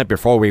comment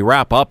before we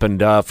wrap up, and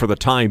for the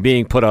time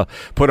being, put a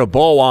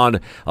bow on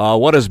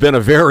what has been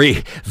a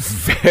very,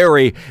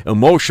 very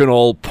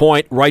emotional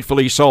point,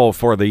 rightfully so,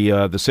 for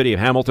the city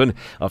of Hamilton.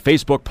 A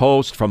Facebook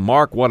post from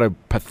Mark. What a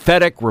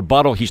pathetic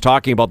rebuttal. He's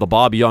talking about the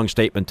Bob Young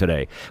statement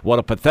today. What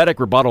a pathetic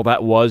rebuttal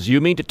that was.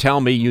 You mean to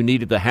tell me you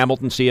needed the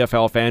Hamilton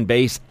CFL fan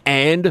base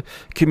and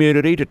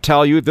community to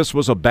tell you this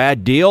was a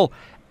bad deal?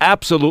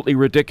 Absolutely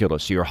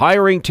ridiculous. Your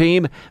hiring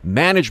team,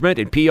 management,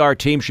 and PR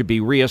team should be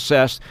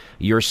reassessed.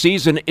 Your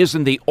season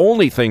isn't the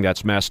only thing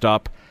that's messed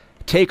up.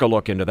 Take a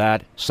look into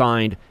that.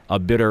 Signed, a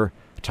bitter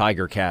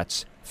Tiger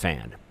Cats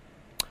fan.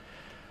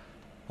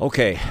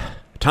 Okay,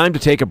 time to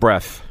take a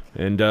breath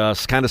and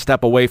kind of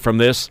step away from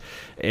this.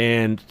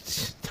 And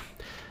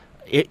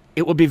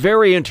it would be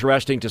very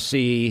interesting to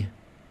see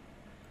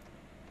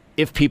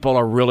if people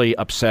are really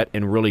upset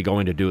and really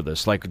going to do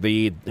this. Like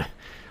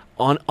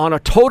on a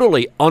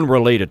totally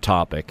unrelated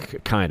topic,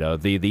 kind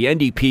of, the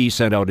NDP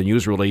sent out a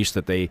news release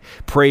that they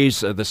praise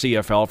the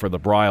CFL for the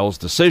Briles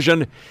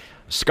decision.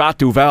 Scott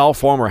Duval,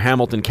 former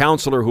Hamilton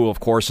councillor, who of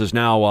course is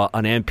now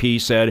an MP,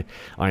 said,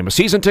 "I'm a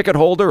season ticket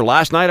holder.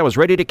 Last night I was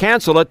ready to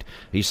cancel it."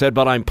 He said,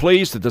 "But I'm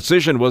pleased the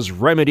decision was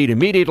remedied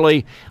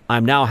immediately.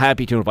 I'm now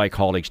happy to invite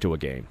colleagues to a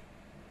game."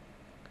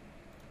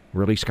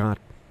 Really, Scott?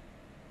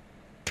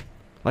 I'd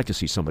like to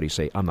see somebody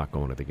say, "I'm not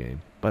going to the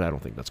game," but I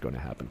don't think that's going to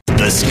happen.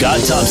 The Scott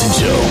Thompson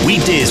Show,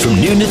 weekdays from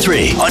noon to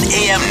 3 on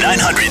AM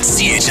 900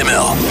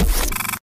 CHML.